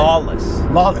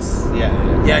 Lawless.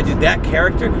 Yeah, dude, that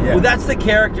character. Yeah. Well, that's the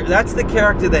character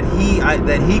that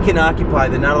he can occupy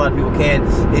that not a lot of people can.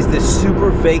 Is this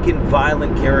super vacant,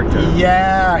 violent character.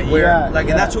 And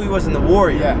that's who he was in The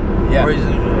Warrior. Yeah. Where he's,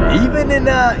 even in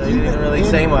he didn't really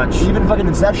say much. Even fucking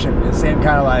Inception, the same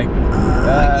kind of like.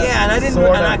 And I didn't,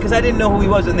 because I didn't know who he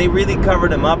was, and they really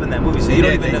covered him up in that movie. So you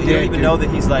don't even know that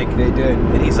he's like. They did.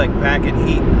 That he's like packing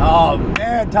heat. Oh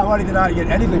man, Tom Hardy did not get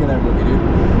anything in that movie, dude.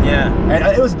 Yeah. And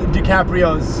it was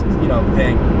DiCaprio's,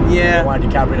 thing. Yeah. They wanted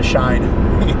DiCaprio to shine.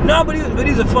 No, but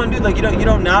he's a fun dude. Like you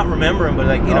don't not remember him, but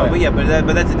like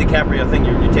but that's a DiCaprio thing.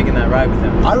 You're taking that ride with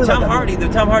him. I really Tom like Hardy, the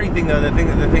Tom Hardy thing though, the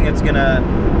thing that's gonna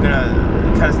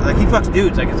kind of like he fucks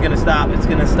dudes. Like it's gonna stop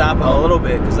him a little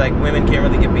bit because like women can't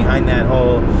really get behind that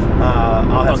whole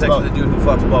I'll have sex with a dude who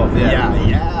fucks both.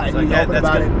 Yeah. It's like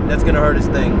that's gonna hurt his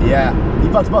thing. Yeah, he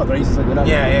fucks both, right? He's just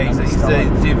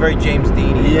like he's very James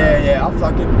Dean-y. Yeah. I'll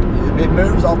fuck it. It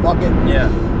moves. I'll fuck it. Yeah.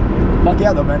 Fuck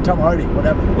yeah, though, man. Tom Hardy,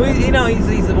 whatever. Well, he's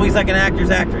like an actor's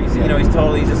actor. He's he's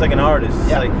just like an artist.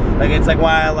 Yeah. It's like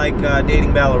why I like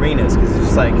dating ballerinas, because it's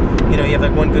just like you have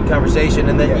like one good conversation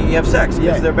and then you have sex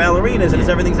because they're ballerinas and it's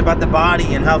everything's about the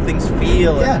body and how things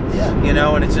feel. And,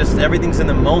 and it's just everything's in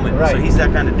the moment. Right. So he's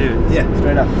that kind of dude. Yeah,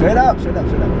 straight up.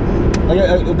 Like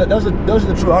those are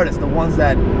the true artists, the ones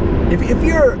that if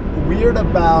you're weird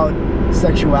about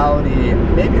sexuality,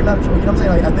 maybe you're not true. You know what I'm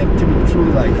saying? Like I think to be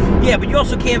truly like. Yeah, but you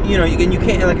also can't. You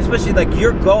can't like especially like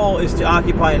your goal is to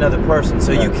occupy another person,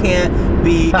 so you can't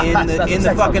be in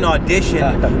the fucking audition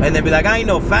and then be like I ain't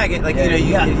no faggot. Like right.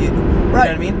 You know what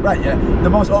I mean? Right. Yeah. The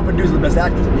most open dudes are the best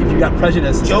actors. If you got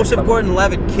prejudice. Joseph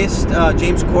Gordon-Levitt kissed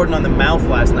James Corden on the mouth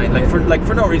last night, for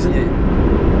no reason. Yeah.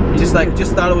 Just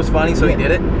thought it was funny, so he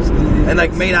did it, and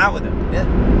like made out with him. Yeah.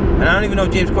 And I don't even know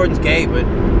if James Corden's gay, but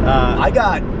I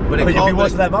got but it But you'd be calls,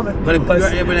 worse for that moment. But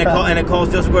it calls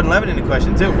Joseph Gordon-Levitt into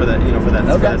question too for that, for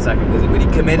that second, because when he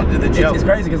committed to the joke. It's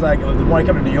crazy because like when I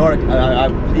come to New York,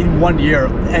 in 1 year,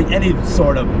 any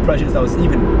sort of prejudice that was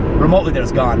even remotely there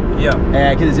is gone. Yeah.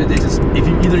 And because it's just if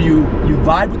you either you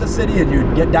vibe with the city and you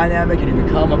get dynamic and you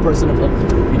become a person of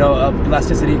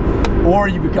elasticity, or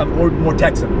you become more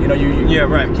Texan. You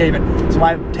cave in. So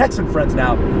I have Texan friends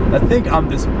now that think I'm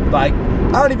this like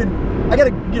I don't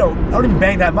even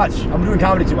bang that much. I'm doing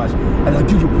comedy too much. And they're like,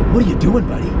 dude, what are you doing,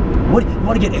 buddy? What, you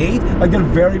want to get AIDS? Like they're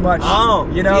very much. Oh,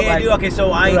 yeah, like, dude. Okay,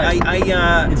 so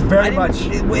it's very much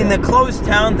in the closed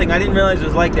town thing. I didn't realize it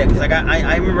was like that because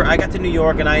I remember I got to New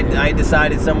York and I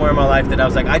decided somewhere in my life that I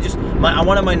was like I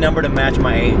wanted my number to match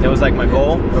my age. That was like my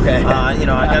goal. Okay. I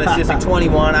got just like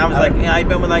 21. I was like I'd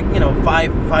been with like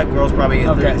five girls probably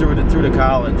through to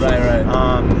college. Right.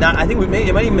 I think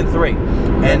it might even been 3.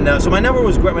 And so my number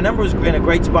was great. My number was in a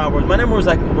great spot. Where my number was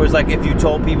like if you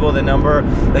told people the number,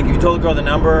 like if you told a girl the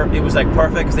number, it was like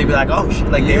perfect because they'd be like, oh shit,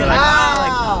 like they were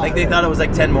like they thought it was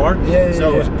like 10 more.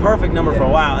 So it was perfect number for a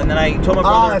while. And then I told my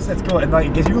brother. Oh, that's cool. And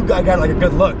like, because you got like a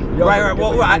good look. Right.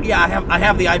 Well, I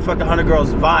have the I fucked 100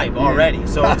 girls vibe already.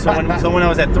 So when I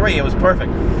was at 3, it was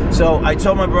perfect. So I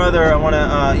told my brother I want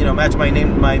to match my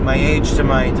name, my age to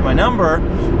my number,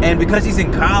 and because he's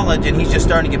in college and he's just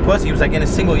starting to get pussy, he was like in a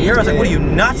single year. I was like, what are you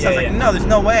nuts? I was like, no, there's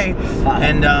no way.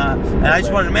 And I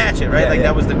just wanted to match it, right?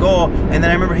 That was the goal. And then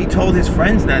I remember he told his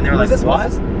friends that, and they were like,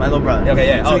 what? My little brother. Okay,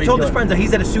 yeah. So he told his friends that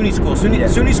he's at a SUNY school.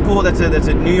 SUNY school, that's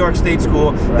a New York State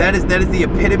school. Right. That is the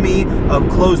epitome of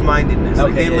closed-mindedness.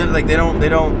 Okay,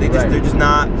 They're just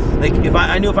not like if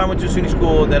I knew if I went to a SUNY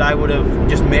school that I would have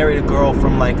just married a girl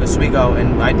from like Oswego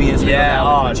and I'd be in Oswego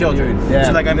now with my children. Yeah.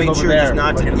 So like I made sure just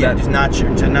not to do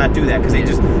that because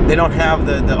they don't have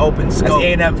the open scope.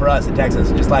 That's A&M for us in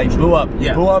Texas. Just like blew up.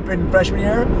 You blew up in freshman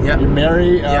year. Yeah. You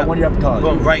marry 1 year after college.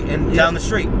 Well, right, and down the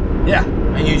street. Yeah.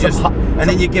 And you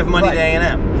then you give money to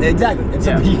A&M. Exactly.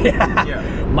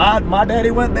 And my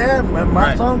daddy went there.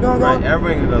 My son going. Right.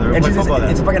 Everybody can go there. And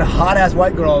it's a fucking hot ass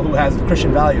white girl who has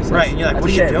Christian values. Right. And you're like, what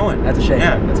are you doing? That's a shame.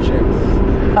 Yeah. That's a shame.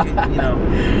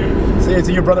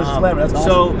 So your brother's slammer. That's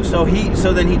awesome.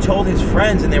 So then he told his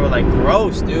friends, and they were like,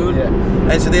 "Gross, dude." Yeah.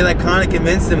 And so they like kind of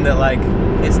convinced him that like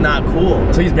it's not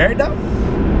cool. So he's married now?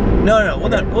 No.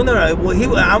 Well,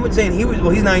 I'm saying he was. Well,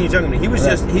 he's 9 years younger than me. He was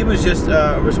just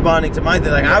responding to my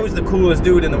thing. Like I was the coolest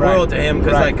dude in the world to him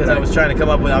because I was trying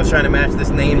to match this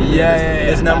name,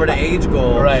 this number to age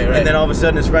goal. Right. And then all of a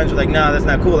sudden his friends were like, "No, that's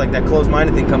not cool." Like that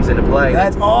closed-minded thing comes into play.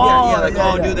 That's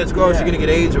dude, that's gross. You're gonna get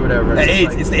AIDS or whatever.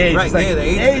 It's the AIDS. Right. It's like, the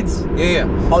AIDS. Yeah.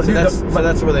 Oh, so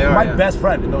that's where they are. My best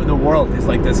friend in the world is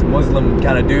like this Muslim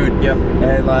kind of dude. Yep.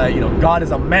 And like God is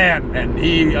a man, and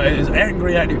he is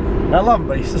angry at you. And I love him,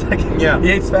 but he's just like he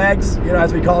hates fags,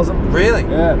 as he calls them. Really?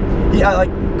 Yeah. He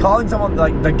like calling someone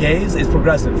like the gays is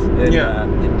progressive.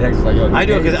 In Texas, like I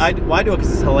do it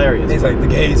because it's hilarious. He's like the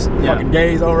gays, fucking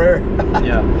gays over here.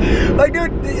 Yeah. Like,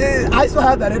 dude, I still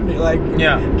have that in me. Like,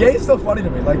 gays still funny to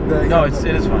me. Like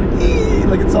it is funny.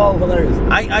 Like it's all hilarious.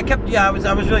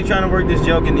 I was really trying to work this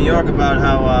joke in New York about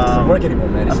how it doesn't work anymore,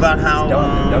 man. It's about how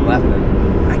done laughing at it.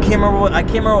 I can't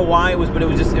remember why it was, but it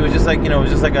was just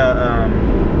like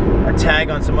a tag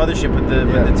on some other shit, but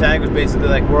the tag was basically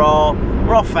like we're all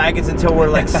faggots until we're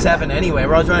like 7 anyway.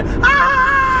 We're all trying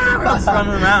we're all just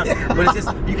running around. But it's just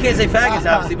you can't say faggots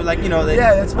obviously, but like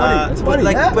that's funny. It's funny.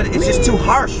 But it's just too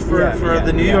harsh for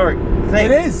the New York thing.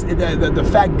 It is the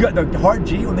fag gut, the hard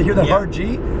G when they hear the hard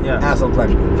G, asshole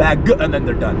clench, fag gut, and then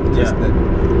they're done. Just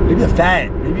maybe a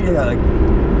fag,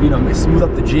 maybe smooth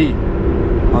up the G.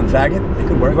 On faggot, it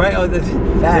could work. Right,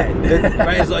 fag.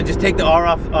 Right, so just take the R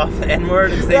off the N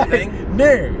word and same thing.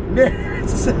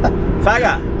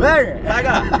 Faggot.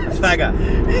 Faggot. It's faggot.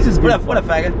 What a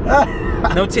faggot.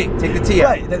 No T. Take the T out.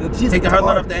 Right, the T. Take the hard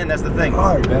line off the N. That's the thing.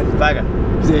 Hard, man. Faggot.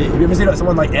 Have you ever seen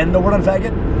someone like end the word on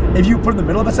faggot? If you put it in the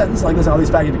middle of a sentence like this, all these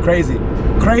faggots be crazy.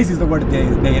 Crazy is the word that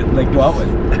they like go out with.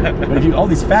 But if you all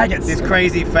these faggots, these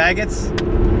crazy faggots.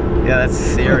 Yeah, that's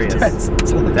serious.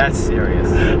 That's serious.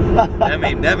 That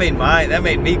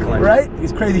made me clench. Right?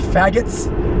 These crazy faggots.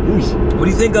 Oosh. What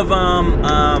do you think of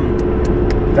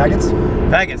faggots?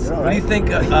 Faggots. Right. What do you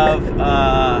think of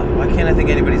why can't I think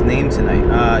of anybody's name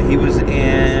tonight? He was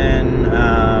in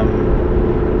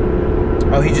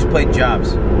he just played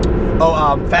Jobs.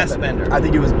 Fassbender. I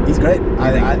think he's great.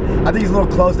 I think he's a little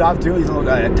closed off too. He's a little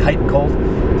tight and cold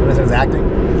sometimes in his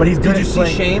acting. But he's good at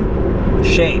playing. Did you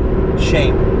see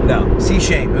Shame? No. See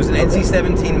Shame. It was an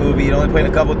NC-17 movie. It only played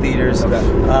in a couple of theaters. Okay.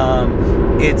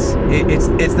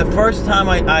 it's the first time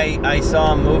I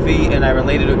saw a movie and I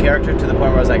related to a character to the point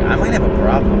where I was like, I might have a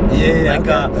problem. Yeah. Like,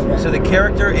 Okay. so the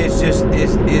character is he's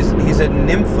a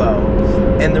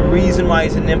nympho, and the reason why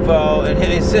he's a nympho, and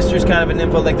his sister's kind of a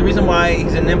nympho. Like the reason why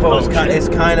he's a nympho is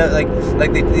kind of like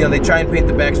they they try and paint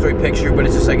the backstory picture, but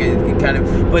it's just like it kind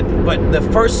of. But the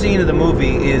first scene of the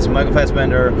movie is Michael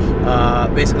Fassbender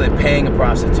basically paying a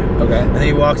prostitute. Okay. And then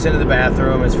he walks into the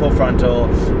bathroom. It's full frontal,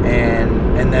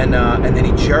 and then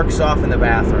he jerks off in the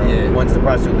bathroom once the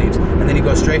prostitute leaves, and then he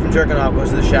goes straight from jerking off, goes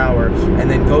to the shower, and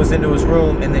then goes into his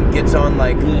room, and then gets on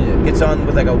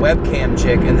with like a webcam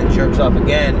chick, and then jerks off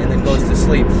again, and then goes to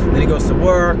sleep. Then he goes to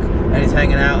work, and he's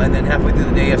hanging out, and then halfway through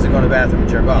the day he has to go to the bathroom and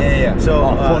jerk off. Yeah. So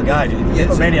poor guy, dude. He's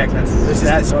a maniac. It's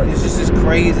just this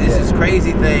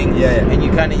crazy thing. And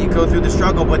you go through the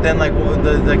struggle, but then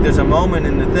there's a moment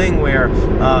in the thing where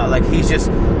like he's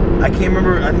just. I can't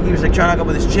remember. I think he was like trying to hook up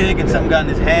with his chick, and something got in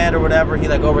his head or whatever. He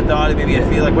like overthought it. Maybe I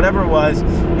feel like whatever it was,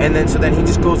 and then he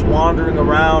just goes wandering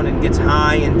around and gets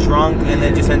high and drunk, and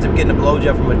then just ends up getting a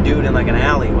blowjob from a dude in like an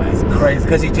alleyway. It's crazy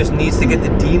because he just needs to get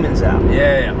the demons out.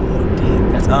 Yeah. Oh,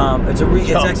 damn. That's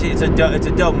it's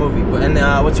a dope movie. And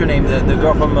what's her name? The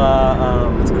girl from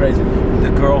it's crazy.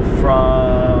 The girl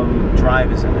from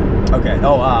Drive is in it. Okay.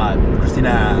 Oh,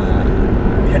 Christina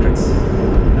Hendricks.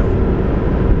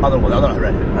 Other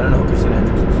redhead. I don't know who Christina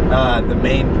Hendricks is. The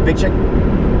main big chick,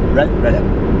 redhead.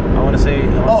 I want to say.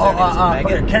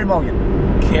 Megan. Carey Mulligan.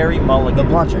 Carey Mulligan. The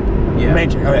blonde chick. Yeah. The main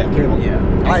chick. Oh yeah, Carey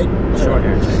Mulligan. Yeah. Short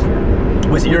hair chick.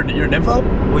 Yeah. Was it your nympho?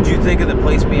 What'd you think of The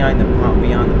Place Beyond the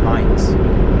Pines?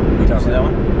 You see that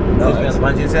one? No. Place Beyond the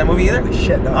Pines. You didn't see that movie either? Holy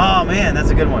shit, no. Oh man, that's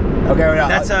a good one. Okay, yeah.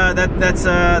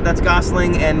 That's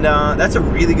Gosling, and that's a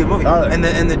really good movie. Oh, and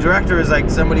the director is like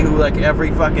somebody who like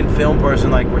every fucking film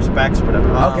person like respects, whatever.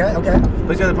 Okay.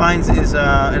 Place Beyond the Pines is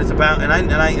and it's about and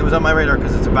I it was on my radar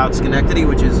because it's about Schenectady,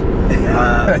 which is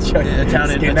a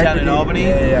town in Albany.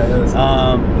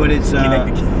 Yeah.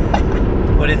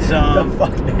 But it's the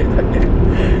fuck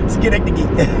Schenectady.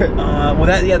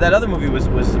 that other movie was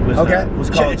okay. Was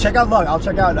called. Check out Luck. I'll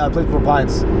check out Place Beyond the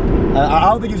Pines. I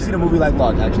don't think you've seen a movie like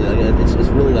Luck actually. It's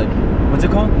really like. What's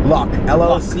it called? Luck.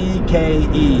 Locke. It's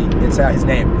his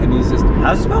name, and he's just.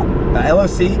 How's it spelled? Locke.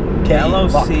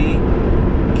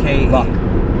 Luck.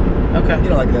 Okay. You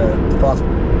know, like the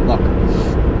philosopher. Luck.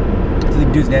 It's the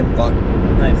dude's name. Luck.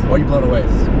 Nice. Or you blown away?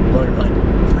 Blown your mind.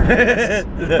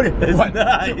 What?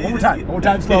 Nice. One more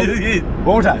time, slow. One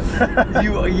more time.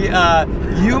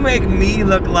 You make me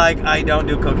look like I don't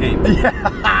do cocaine.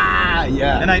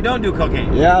 Yeah. And I don't do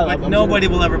cocaine. Yeah. But nobody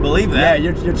will ever believe that.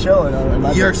 Yeah, you're chilling.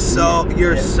 You're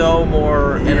so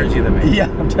more energy than me. Yeah,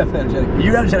 I'm definitely energetic.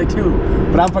 You're energetic too,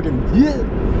 but I'm fucking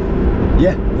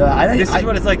Yeah. This is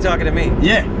what it's like talking to me.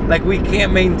 Yeah. Like we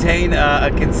can't maintain a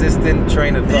consistent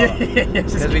train of thought.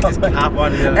 Because we just hop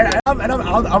on the other.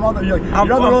 I'm on the. You're on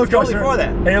the roller coaster. Totally for that.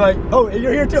 And you're like, oh,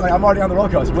 you're here too. Like I'm already on the roller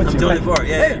coaster with you. Totally for it.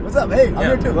 Yeah. Hey, what's up? Hey, I'm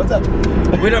here too. What's up?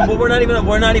 We're not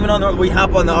even on the. We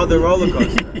hop on the other roller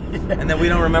coaster, and then we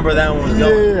don't remember that one was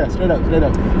going. Yeah. Straight up.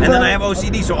 And then I have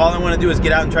OCD, so all I want to do is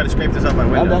get out and try to scrape this off my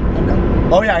window. I'm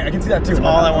done. Oh yeah, I can see that too. That's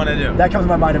all I want to do. That comes to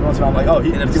my mind every once in a while. I'm like, oh,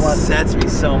 it upsets me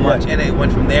so much, and it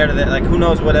went from there to that. Like, who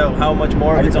knows how much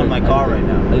more of it's on my car right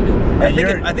now. I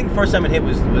think the first time it hit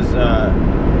was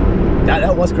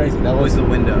that was crazy. That was the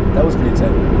window. That was pretty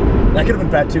insane. That could have been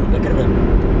bad too. That could have been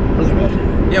really bad.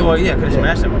 Yeah, well, could have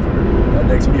smashed that motherfucker.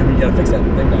 Next, you gotta fix that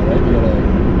thing now, right? You gotta.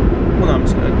 Well, no, I'm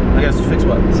just gonna. I guess fix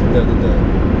what? Is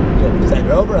that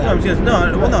over? No,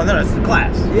 it's the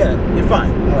glass. Yeah, you're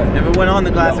fine. Right. If it went on the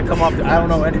glass, it come off the glass. I don't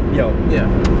know any. Yeah.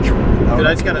 Dude,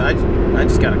 I just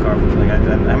got a car. Like I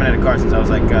haven't had a car since I was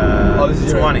like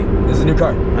 20. This is a new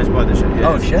car. I just bought this shit. Yeah.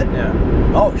 Oh shit.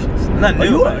 Yeah. Oh shit. Not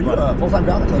new. Are you a full-time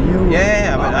comic? Like you?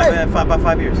 Yeah. I've been about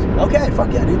 5 years. Okay.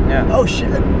 Fuck yeah, dude. Yeah. Oh shit.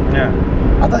 Yeah.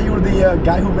 I thought you were the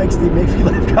guy who makes the Make Me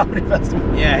Laugh Comedy Festival.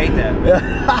 Yeah, I hate that.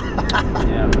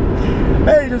 Yeah.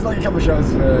 Hey, just like a couple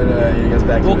shows, you guys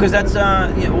back. Well, because that's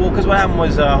because what happened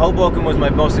was Hoboken was my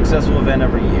most successful event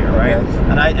every year, right? Okay.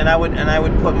 And I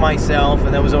would put myself,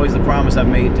 and that was always the promise I've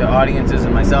made to audiences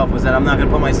and myself, was that I'm not going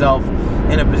to put myself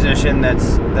in a position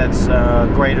that's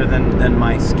greater than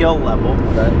my skill level.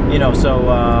 Okay. You know, so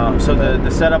the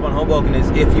setup on Hoboken is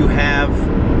if you have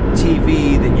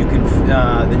TV, then you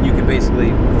can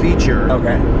basically feature.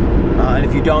 Okay. And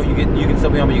if you don't, you can still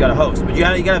be on, but you got to host. But you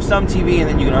got to have some TV, and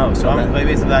then you can host. So I'm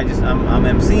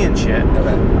emceeing shit.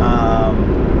 Okay.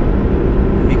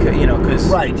 Because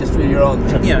right, just for your own.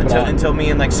 Until me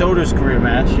and like Soder's career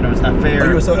match. It's not fair.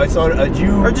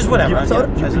 Or just whatever.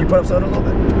 You You put up Soda a little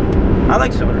bit. I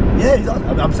like Soder. Yeah, he's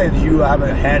awesome. I'm saying, did you have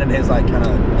a hand in his like kind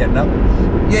of getting up?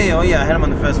 Yeah, oh yeah, I had him on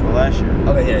the festival last year.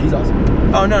 Okay, yeah, he's awesome.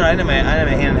 Oh no, I didn't have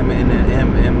a hand in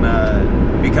him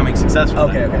becoming successful.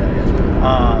 Okay, I got you.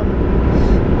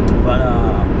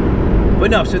 But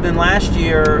no. So then last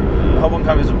year, Hoboken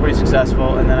Comedies was pretty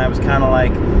successful, and then I was kind of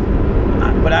like,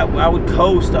 but I would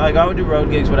coast. Like I would do road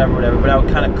gigs, whatever. But I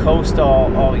would kind of coast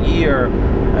all year,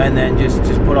 and then just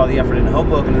put all the effort into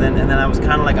Hoboken, and then I was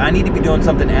kind of like, I need to be doing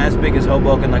something as big as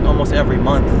Hoboken, like almost every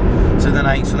month. So then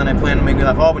I planned to Make Me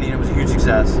Laugh Albany, and it was a huge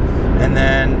success. And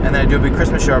then I do a big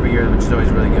Christmas show every year, which is always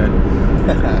really good.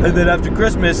 And then after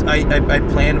Christmas, I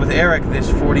planned with Eric this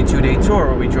 42-day tour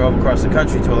where we drove across the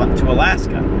country to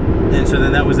Alaska. And so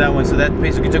then that was that one. So that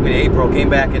basically took me to April. Came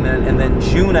back, and then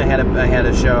June I had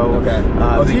a show. Okay.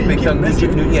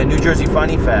 New Jersey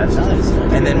Funny Fest. Nice.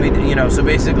 And then we, so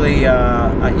basically,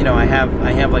 I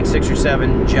have like 6 or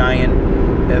 7 giant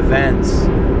events.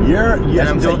 You're on the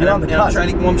I'm cusp.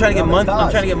 trying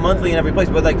to get monthly in every place.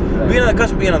 But like being on the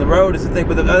cusp of being on the road is the thing.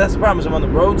 But that's the problem is I'm on the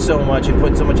road so much and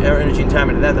putting so much energy and time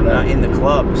into that I'm not in the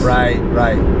clubs. Right.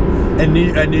 In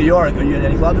New York, are you in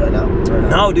any clubs right now?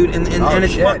 No, dude, and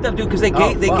it's fucked up, dude, because they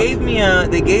gave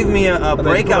me a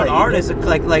breakout artist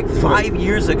like 5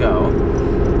 years ago.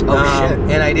 Shit.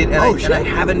 And I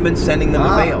haven't been sending them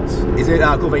avails. Is it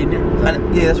cool for Eden?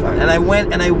 Yeah, that's fine. And I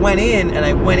went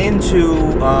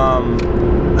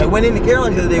into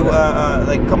Caroline's the other day,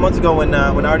 like a couple months ago when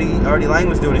Artie Lang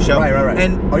was doing a show. Right.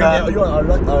 And are you on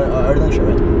Artie Lang show,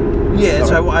 right? Yeah,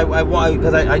 so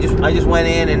I just went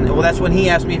in, and that's when he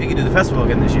asked me if he could do the festival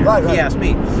again this year. Right. He asked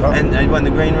me, and I went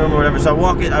in the green room or whatever. So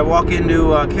I walk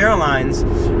into Caroline's,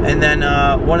 and then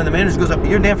one of the managers goes up,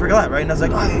 "You're Dan Frigolette, right?" And I was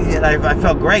like, "Oh, yeah." And I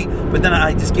felt great, but then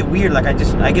I just get weird. Like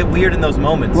I get weird in those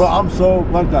moments. Well, I'm so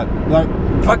like that. Like,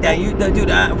 fuck that, dude.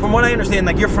 From what I understand,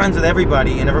 like you're friends with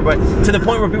everybody and everybody to the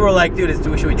point where people are like, "Dude,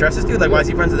 should we trust this dude? Like, why is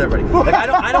he friends with everybody?" Like,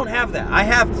 I don't have that. I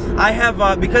have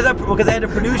because I had to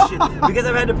produce shit. Because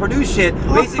I've had to produce shit.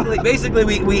 Basically,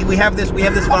 we have this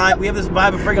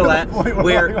vibe of Frigolette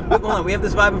where we have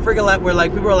this vibe of Frigolette where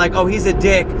like people are like, "Oh, he's a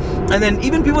dick," and then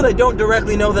even people that don't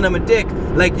directly know that I'm a dick,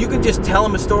 like you can just tell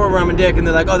them a story where I'm a dick, and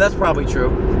they're like, "Oh, that's probably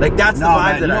true." Like that's the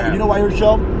vibe that I have. You know why you're a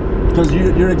show? Because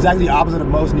you're exactly the opposite of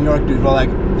most New York dudes. We're like,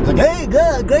 it's like, hey,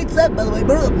 good, great set, by the way,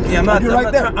 bro. Yeah, I'm not. You're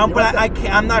right there.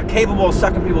 I'm not capable of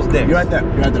sucking people's dicks. You're right there.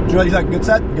 You're like, good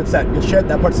set, good shit.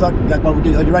 That part sucked. That part we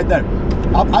did. Like, you're right there.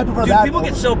 I prefer that. People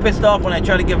get so pissed off when I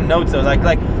try to give them notes though. Like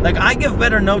I give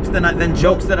better notes than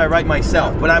jokes that I write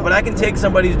myself. But I can take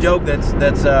somebody's joke that's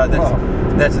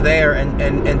there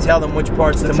and tell them which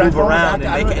parts to move around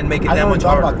and make it that much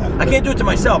harder. I can't do it to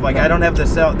myself. Like I don't have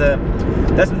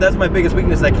that's my biggest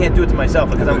weakness. I can't do it to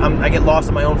myself because I get lost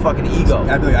in my own fucking ego.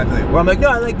 I believe. Where I'm like, no,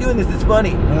 I like doing this. It's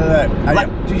funny.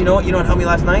 Do you know what? You know what helped me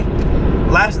last night?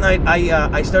 Last night,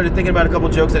 I started thinking about a couple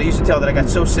jokes that I used to tell that I got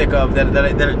so sick of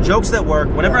that jokes that work.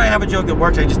 Whenever I have a joke that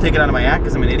works, I just take it out of my act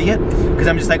because I'm an idiot. Because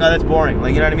I'm just like, oh, that's boring.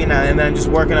 Like, you know what I mean? And then I'm just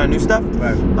working on new stuff.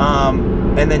 Right.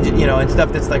 And then, and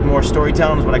stuff that's like more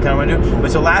storytelling is what I kind of want to do.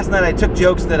 But so last night, I took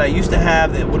jokes that I used to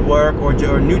have that would work or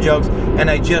new jokes, and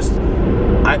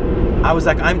I was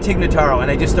like, I'm Tig Notaro,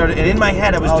 and I just started, and in my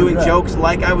head, I was doing jokes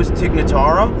like I was Tig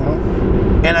Notaro.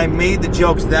 And I made the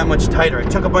jokes that much tighter. I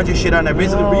took a bunch of shit out and I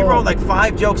basically rewrote like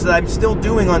 5 jokes that I'm still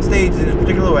doing on stage in a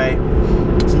particular way.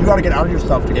 So you gotta get out of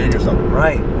yourself to get in yourself.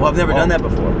 Right. Well, I've never done that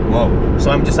before. Whoa. So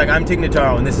I'm just like, I'm Tig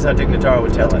Notaro, and this is how Tig Notaro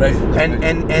would tell it.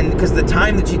 And because the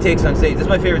time that she takes on stage, that's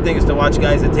my favorite thing, is to watch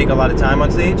guys that take a lot of time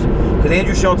on stage. Because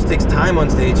Andrew Schultz takes time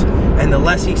on stage, and the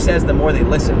less he says, the more they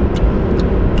listen.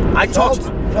 I talk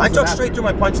straight through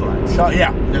my punchlines.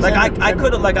 Yeah. Like I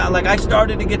could have I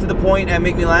started to get to the point at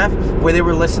Make Me Laugh where they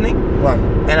were listening. Right.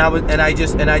 And I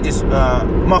just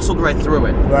muscled right through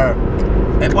it. Right.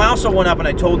 And I also went up and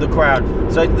I told the crowd.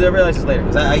 So I realized this later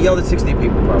because I yelled at 60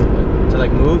 people probably to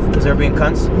like move because they were being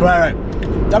cunts. Right.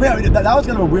 I mean, that was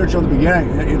kind of a weird show at the beginning.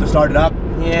 You had to start it up.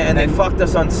 Yeah, and they fucked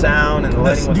us on sound and the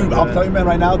lighting wasn't good. I'll tell you, man,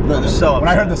 right now, when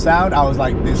I heard the sound, I was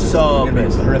like, this is going to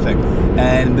be horrific.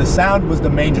 And the sound was the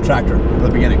main detractor at the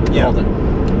beginning. Yeah.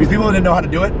 Because people didn't know how to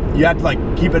do it. You had to like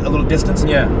keep it a little distance.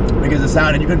 Yeah. Because the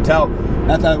sound, and you couldn't tell.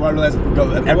 That's how I realized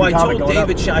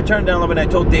I turned down a little bit and I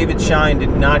told David Shine to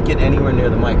not get anywhere near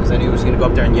the mic because I knew he was going to go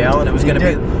up there and yell, and it was going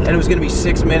to be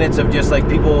 6 minutes of just like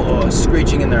people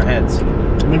screeching in their heads.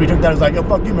 And then we took that and was like, yo,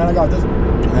 fuck you, man, I got this.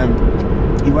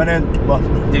 And he went in. Well,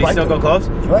 did he still go close?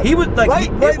 Right. He was like,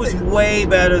 it was way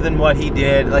better than what he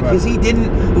did. Like, because he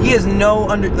has no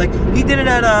he did it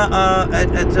at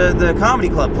the comedy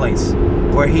club place.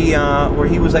 Where he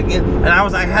was like, and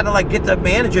I had to like get the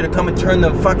manager to come and turn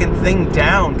the fucking thing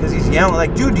down because he's yelling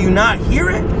like, dude, do you not hear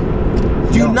it?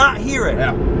 Do you not hear it?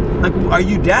 Yeah. Like, are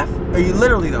you deaf? Are you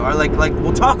literally though? Or like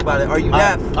we'll talk about it. Are you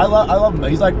deaf? I love him.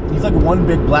 He's like one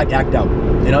big black act out.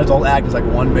 You know, his whole act is like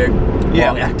one big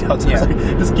long act out. So it's like,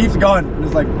 it just keeps going. And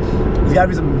it's like there's got to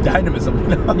be some dynamism.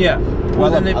 You know? Yeah.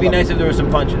 Well, then it'd be nice if there were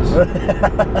some punches.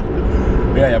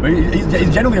 yeah. But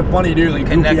he's generally a funny dude, like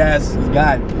goofy ass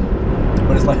guy.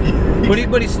 But it's like. but he's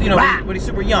but he's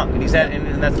super young, and he's at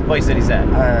and that's the place that he's at.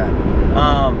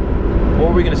 What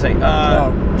were we gonna say?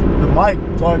 The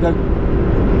mic. So I got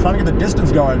trying to get the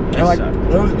distance going. And like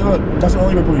that's the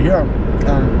only people here.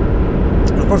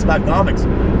 The first 5 comics.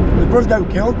 The first guy who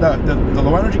killed the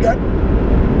low energy guy,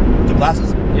 the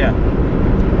glasses. Yeah.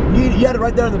 He had it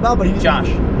right there in the bell, but he Josh,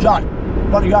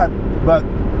 funny guy, but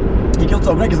he killed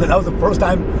so great because that was the first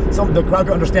time the crowd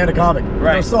could understand a comic.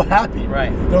 Right. They were so happy.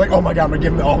 Right. They're like, oh my god, I'm gonna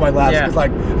give him all my laughs. Yeah. He's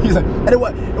like, and it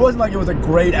wasn't like it was a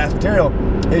great ass material.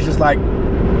 It's just like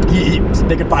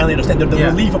they could finally understand the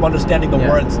relief of understanding the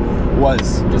words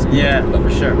was just for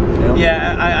sure. You know?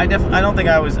 Yeah, I don't think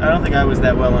I was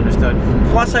that well understood.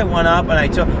 Plus, I went up and I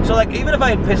took like even if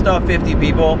I had pissed off 50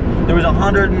 people, there was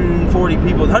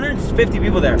 150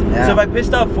 people there. Yeah. So if I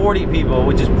pissed off 40 people,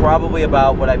 which is probably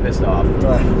about what I pissed off,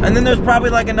 Right. and then there's probably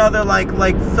like another like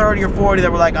 30 or 40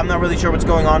 that were like, I'm not really sure what's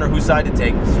going on or whose side to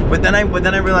take. But then I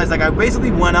realized like I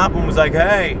basically went up and was like,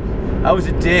 hey, I was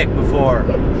a dick before.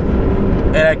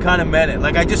 And I kind of meant it.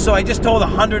 Like I just told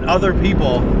 100 other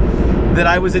people that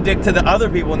I was a dick to the other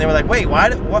people, and they were like, "Wait,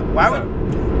 what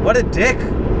a dick?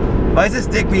 Why is this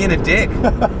dick being a dick?"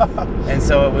 And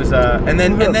so it was, then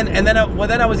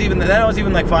I was even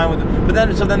like fine with it. But then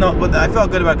I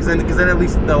felt good about it because then at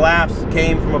least the laughs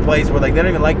came from a place where like they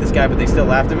don't even like this guy, but they still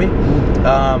laughed at me.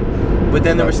 But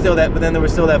then there was still that vibe at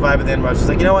the end where I was just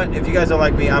like, you know what? If you guys don't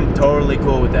like me, I'm totally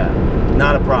cool with that.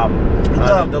 Not a problem.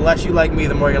 The less you like me,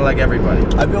 the more you're gonna like everybody.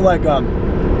 I feel like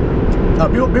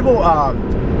people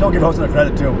don't give hosting a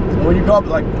credit too. When you go up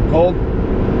like cold,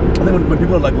 I think when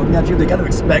people are like looking at you, they kind of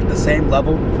expect the same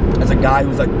level as a guy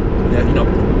who's like,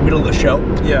 middle of the show.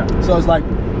 Yeah. So it's like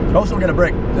hosts don't get a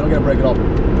break. They don't get a break at all.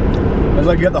 It's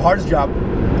like you have the hardest job.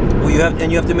 Well, you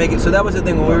have to make it. So that was the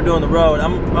thing when we were doing the road.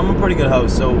 I'm a pretty good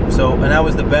host. So and I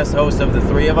was the best host of the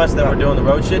 3 of us that were doing the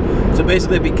road shit. So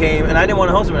basically it became, and I didn't want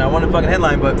to host him. I wanted to fucking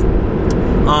headline, but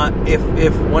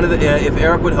if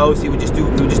Eric would host, he would just do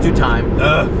time.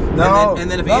 No. And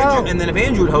then if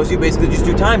Andrew would host, you basically just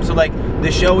do time. So like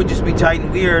the show would just be tight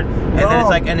and weird, and then it's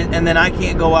like and then I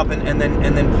can't go up and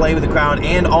then play with the crowd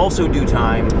and also do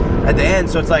time at the end.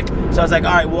 So I was like, all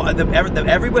right, well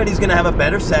everybody's gonna have a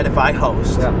better set if I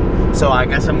host. Yeah. So I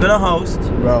guess I'm gonna host.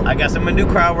 Bro. I guess I'm gonna do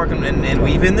crowd work and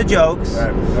weave in the jokes.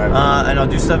 Right. And I'll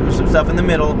do some stuff in the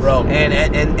middle. Bro.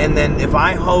 And then if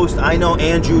I host, I know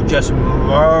Andrew just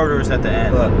murders at the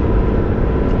end.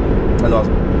 That's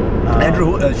awesome.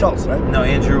 Andrew Schultz, right? No,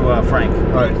 Andrew Frank.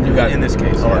 All right, you got it. In this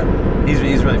case. All Yeah. right. He's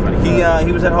really funny.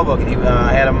 He was at Hoboken.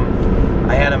 I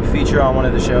had him feature on one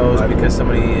of the shows because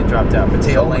somebody dropped out.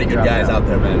 Mateo So many Lane good dropped guys out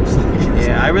there, man.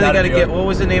 Yeah, I really got to get. What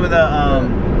was the name of the?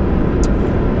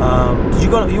 Did you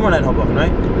go? You weren't at Hoboken,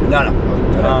 right? No.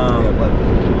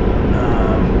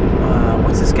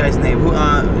 What's this guy's name? Who?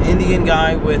 Indian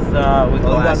guy with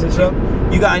glasses.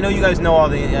 I know you guys know all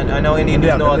the. I know Indian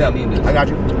dudes know all the Indian dudes. I got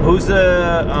you. Who's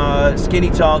the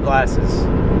skinny, tall glasses?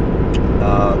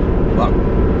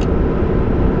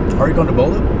 Hari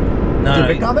Kondabolu? No,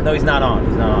 he's not on.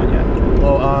 He's not on yet.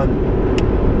 Well,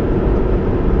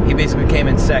 he basically came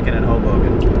in second at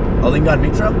Hoboken. Alingan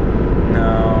Mitra?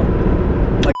 No.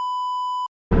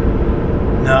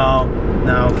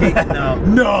 No. Okay, no.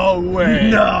 No way.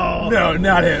 No,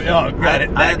 not him. Oh, got it.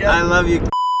 I love you.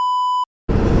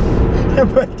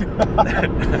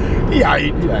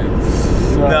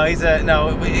 No, he's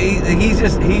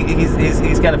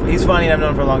funny and I've known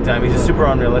him for a long time. He's just super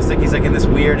unrealistic. He's in this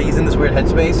weird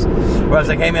headspace where I was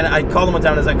like, hey man, I called him one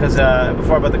time because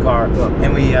before I bought the car,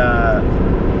 and we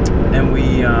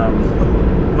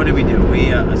what did we do?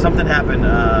 Something happened.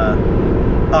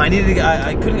 I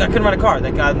couldn't rent a car.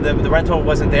 Like the rental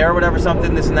wasn't there or whatever,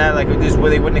 something, this and that. Like just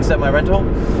where they wouldn't accept my rental.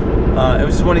 It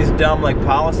was just one of these dumb like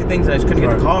policy things, and I just couldn't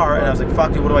get the car. And I was like,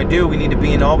 "Fuck, dude, what do I do? We need to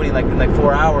be in Albany in like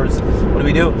 4 hours. What do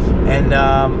we do?" And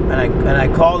I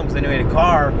called him because I knew he had a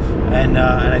car, and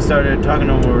I started talking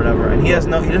to him or whatever. And he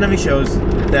didn't have any shows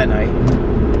that night.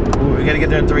 We got to get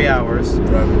there in 3 hours.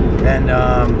 Right. And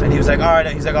he was like, all right.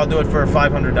 He's like, I'll do it for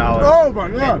 $500. Oh my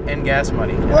god. And gas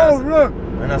money. And look.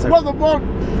 And I was like, what the fuck?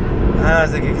 I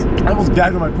was like, I almost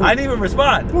died on my foot. I didn't even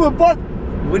respond. What the fuck?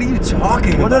 What are you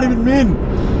talking about? What does that even mean?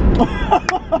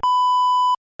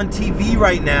 on TV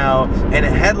right now and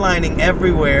headlining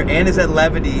everywhere, and is at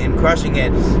Levity and crushing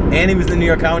it, and he was in the New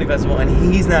York Comedy Festival, and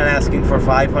he's not asking for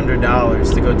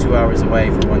 $500 to go 2 hours away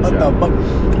for one What show. the fuck?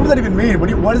 What does that even mean?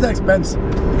 What is that expense?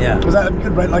 Yeah. Was that you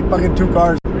could rent like fucking 2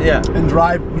 cars Yeah. and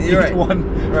drive each You're right. one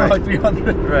for Right. like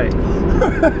 300? Right.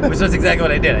 Which was exactly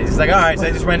what I did. I was just like, all right, so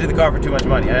I just rented the car for too much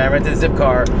money. And I rented a zip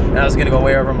car, and I was going to go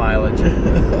way over mileage.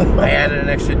 I added an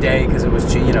extra day because it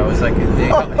was cheap. You know, it was like, they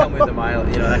helped me with the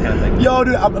mileage, you know, that kind of thing. Yo,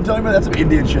 dude, I'm telling you, that's some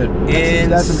Indian shit.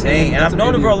 That's some Insane. And I've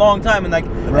known him for a long time, and like,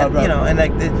 Bro. you know, and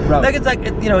like, like it's like,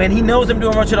 you know, and he knows I'm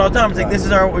doing much shit all the time. It's like, this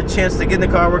is our chance to get in the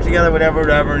car, work together, whatever,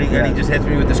 and he just hits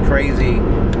me with this crazy.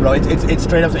 Bro, it's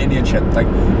straight up some Indian shit. Like,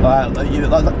 you know,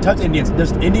 types of Indians.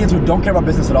 There's Indians who don't care about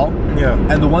business at all. Yeah.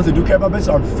 And the ones that do care about business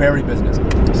are very business.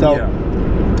 So,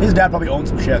 his dad probably owned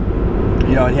some shit.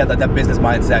 You know, and he had that business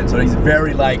mindset. So he's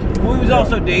very like. Well, he was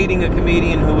also dating a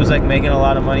comedian who was like making a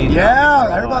lot of money. Yeah,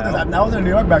 I heard about this. I was in New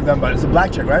York back then, but it's a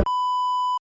black chick, right?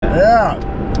 Yeah.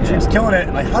 She was killing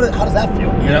it. Like, how does that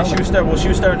feel? You know? She was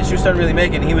starting really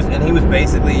making. He was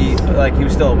basically like he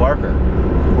was still a barker.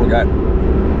 Poor guy.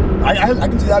 I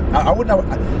can see that. I wouldn't know.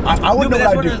 I wouldn't know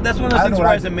what I'd do. That's one of those things where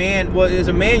as a man, as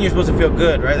a man, you're supposed to feel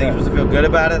good, right? Like you're supposed to feel good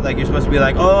about it. Like you're supposed to be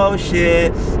like, oh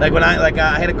shit. Like when I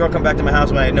had a girl come back to my house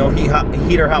when I had no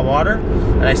heater, hot water,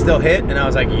 and I still hit, and I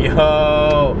was like,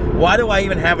 yo, why do I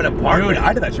even have an apartment? Dude,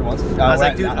 I did that shit once. I was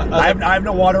like, dude, I have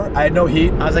no water. I had no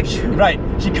heat. I was like, shoot. Right.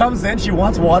 She comes in. She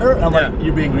wants water. And I'm like,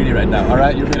 you're being greedy right now. All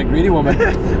right, you're being a greedy woman.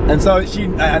 And so she.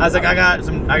 I was like, I got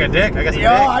dick. I got some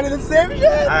yo, dick. I did the same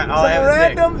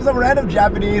shit. Some random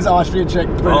Japanese Austrian chick.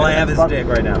 All I have is dick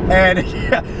right now. And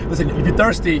listen, if you're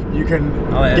thirsty, you can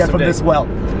get from this well.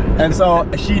 And so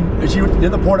she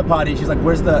did the porta potty. She's like,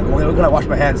 "Where's the? We're gonna wash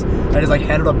my hands." And I just like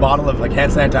handed her a bottle of like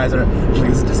hand sanitizer. She's like,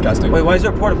 "This is disgusting." Wait, why is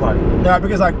there a porta potty? Yeah,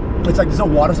 because like it's like there's no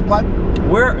water supply.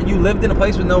 Where you lived in a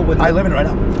place with no? I live in it right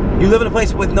now. You live in a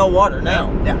place with no water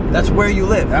now. Yeah. That's where you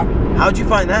live. Yeah. How'd you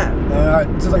find that?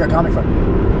 This is like a comic friend.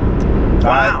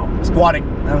 Wow. Squatting.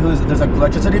 There's like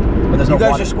electricity, but there's no water.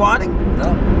 You guys are squatting?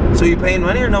 No. So you paying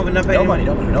money or not paying No money,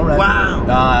 no rent. Wow.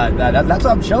 That's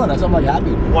why I'm chilling. That's why I'm like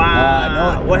happy.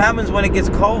 Wow. What happens when it gets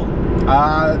cold?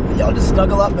 Yo, just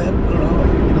snuggle up, man. I don't know.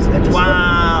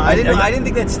 Wow. I didn't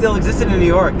think that still existed in New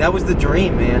York. That was the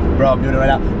dream, man. Bro, I'm doing it right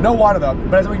now. No water though.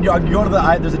 But you go to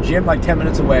there's a gym like 10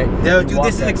 minutes away. No, dude,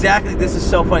 this is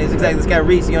so funny. It's exactly this guy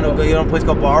Reese. You know a place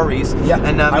called Bar Reese. Yeah.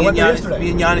 And I went there yesterday.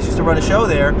 Me and Giannis used to run a show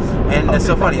there, and it's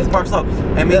so funny. It's Park Slope.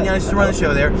 And me and Giannis used to run the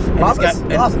show there. And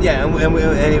Awesome. Yeah,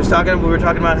 and he was talking. We were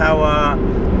talking about how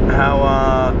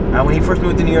when he first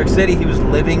moved to New York City, he was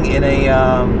living in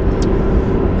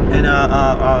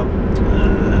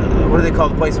what do they call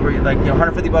the place where like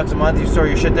 $150 a month you store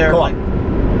your shit there? Co-op.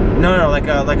 No, like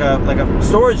a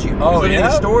storage unit. Oh, he was living in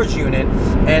a storage unit,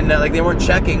 and like they weren't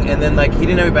checking, and then like he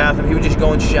didn't have a bathroom. He would just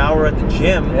go and shower at the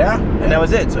gym. Yeah. And that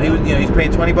was it. So he was, he's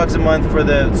paying $20 a month for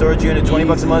the storage unit,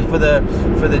 $20 a month for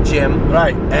the gym.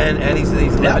 Right. And he's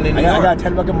living in New York. I got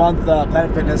 $10 a month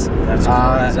Planet Fitness. That's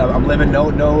crazy. I'm living no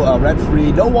rent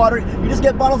free, no water. You just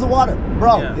get bottles of water,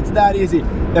 bro. Yeah. It's that easy.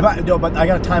 But I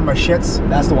gotta time my shits.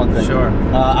 That's the one thing. Sure.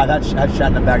 I've had shot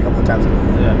in the bag a couple of times.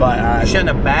 Yeah. But you shot in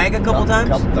a bag a couple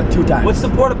times? Like 2 times. What's the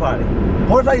porta potty?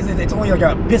 Porta potty it's only like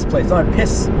a piss place. It's not a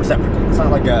piss receptacle. It's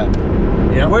not like a,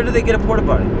 Where do they get a porta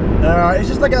potty? It's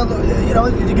just like a,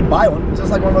 you can buy one. It's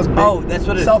just like one of those big, that's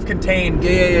what it is. Self-contained.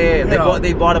 Yeah.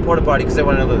 They bought a porta potty because they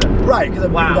wanted to live there. Right, because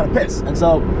we got to piss, and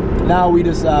so now we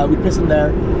just we piss in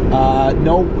there.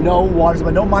 No water,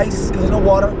 but no mice because there's no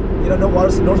water. No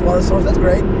water source. That's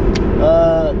great.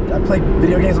 I play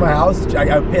video games in my house.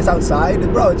 I piss outside,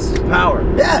 bro. It's power.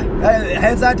 Yeah,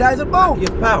 hand sanitizer. Boom. You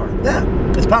have power. Yeah,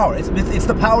 it's power. It's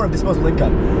the power of disposable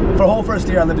income. For the whole first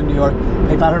year I lived in New York,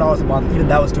 paid $500 a month. Even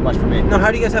that was too much for me. No,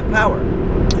 how do you guys have power?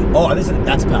 Oh, that's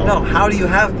power. No, how do you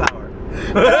have power?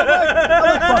 I'm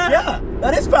like, fuck yeah,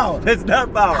 that is power. That's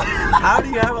not power. How do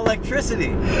you have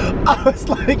electricity? I was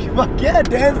like, fuck yeah,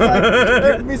 Dan's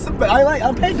like, give me some.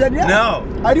 I'm paying Dan. Yeah.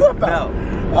 No. I do have power.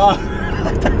 No.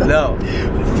 No.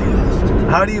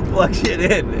 How do you plug shit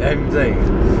in? I'm saying.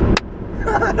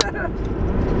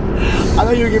 I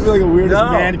thought you were giving me like a weird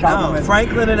man compliment. No.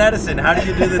 Franklin and Edison. How do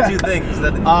you do the two things?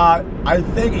 I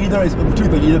think either is two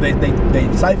things. Either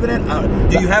they siphon it.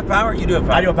 Do you have power? You do have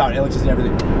power. I do have power. Electricity and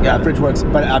everything. Yeah. Fridge works.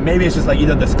 But maybe it's just like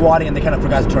either the squatting and they kind of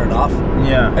forgot to turn it off.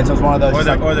 Yeah. And so it's one of those.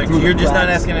 You're just not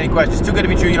asking any questions. It's too good to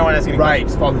be true. You don't want to ask any questions. Right.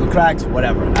 It's falling through the cracks.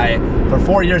 Whatever. For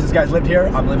 4 years, this guy's lived here.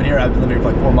 I'm living here. I've been living here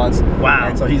for like 4 months. Wow.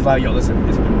 And so he's like, yo, listen,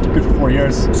 it's been good for 4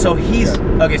 years. So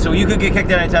okay. So you could get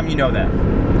kicked out anytime. You know that.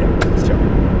 Yeah. It's true.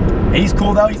 And he's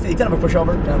cool though. He's kind of a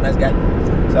pushover. Kind of a nice guy.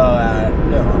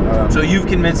 So, So you've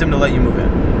convinced him to let you move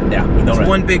in. yeah, with no It's rent.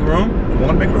 one big room.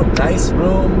 One big room, nice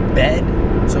room, bed.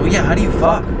 So yeah, how do you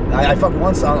fuck? I fucked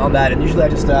once on that, and usually I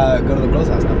just go to the girl's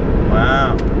house now.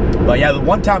 Wow. But yeah, the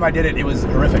one time I did it, it was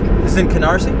horrific. This is in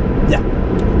Canarsie? Yeah.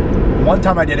 One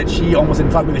time I did it, she almost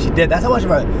didn't fuck me, but she did. That's how much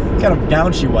of a kind of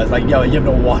down she was. Like, yo, you have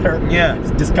no water. Yeah.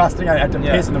 It's disgusting. I had to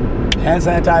Yeah. piss and hand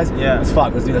sanitize. Yeah. Let's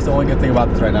fuck. Let's do. That's the only good thing about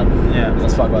this right now. Yeah.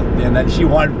 Let's fuck about it. And then she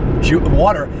wanted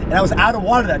water, and I was out of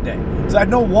water that day. So I had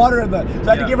no water in the. So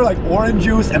I had to give her like orange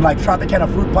juice and like Tropicana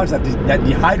fruit punch that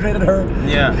dehydrated her.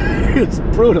 Yeah. It's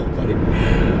brutal, buddy.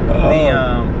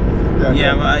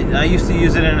 I used to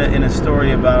use it in a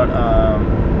story about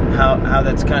how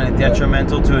that's kind of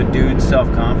detrimental to a dude's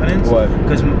self-confidence. What?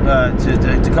 Because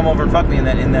to come over and fuck me in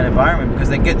that environment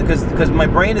because my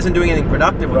brain isn't doing anything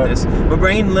productive with Right. this. My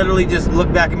brain literally just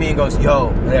looked back at me and goes,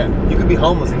 "Yo, Yeah. you could be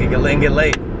homeless and get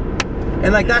laid."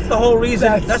 And like that's the whole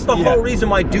reason. That's the whole reason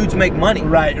why dudes make money.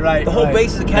 Right. The whole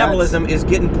basis of capitalism is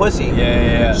getting pussy.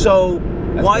 Yeah. So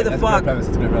That's why good. the That's a fuck? good premise.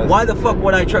 That's a good premise. Why the fuck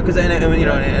would I try? Because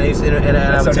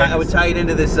I would tie it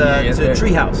into this to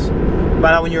treehouse.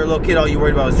 About how when you were a little kid, all you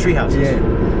worried about was treehouses.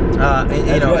 Yeah.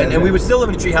 And we would still live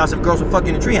in a treehouse if girls would fuck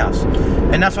in a treehouse.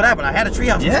 And that's what happened. I had a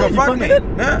treehouse. Yeah, girl you fucked me.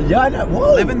 fucking did? Yeah, I know.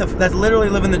 Whoa. That's literally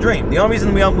living the dream. The only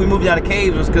reason we moved out of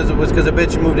caves was because a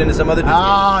bitch moved into some other.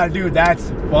 Ah, dude,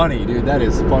 that's funny, dude. That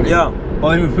is funny. Yo.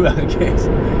 Well, let me move out of the case.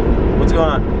 What's going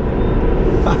on?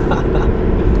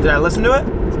 Did I listen to it?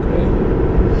 It's great.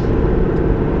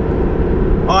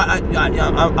 Oh,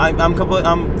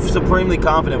 I'm supremely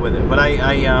confident with it, but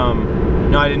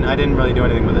no, I didn't really do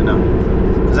anything with it, no,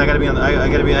 because I had to be on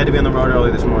the road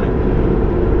early this morning.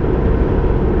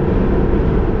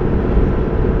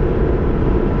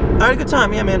 I had a good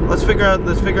time, yeah, man. Let's figure out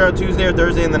Tuesday or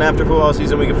Thursday, and then after football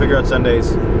season we can figure out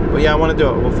Sundays. But yeah, I want to do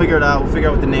it. We'll figure it out. We'll figure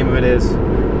out what the name of it is.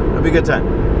 It'll be a good time.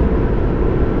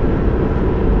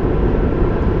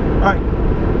 All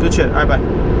right, good shit. All right, bye.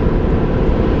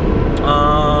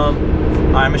 All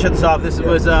right, I'm gonna shut this off. This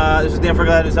was Dan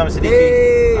Fergalad, Usama Siddiqui.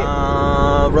 Hey.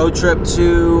 Road trip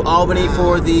to Albany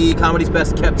for the Comedy's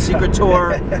Best Kept Secret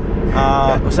tour.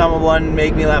 Usama won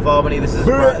Make Me Laugh Albany. This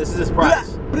is his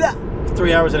prize.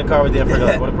 3 hours in a car with Dan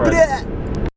Fergalad. What a prize.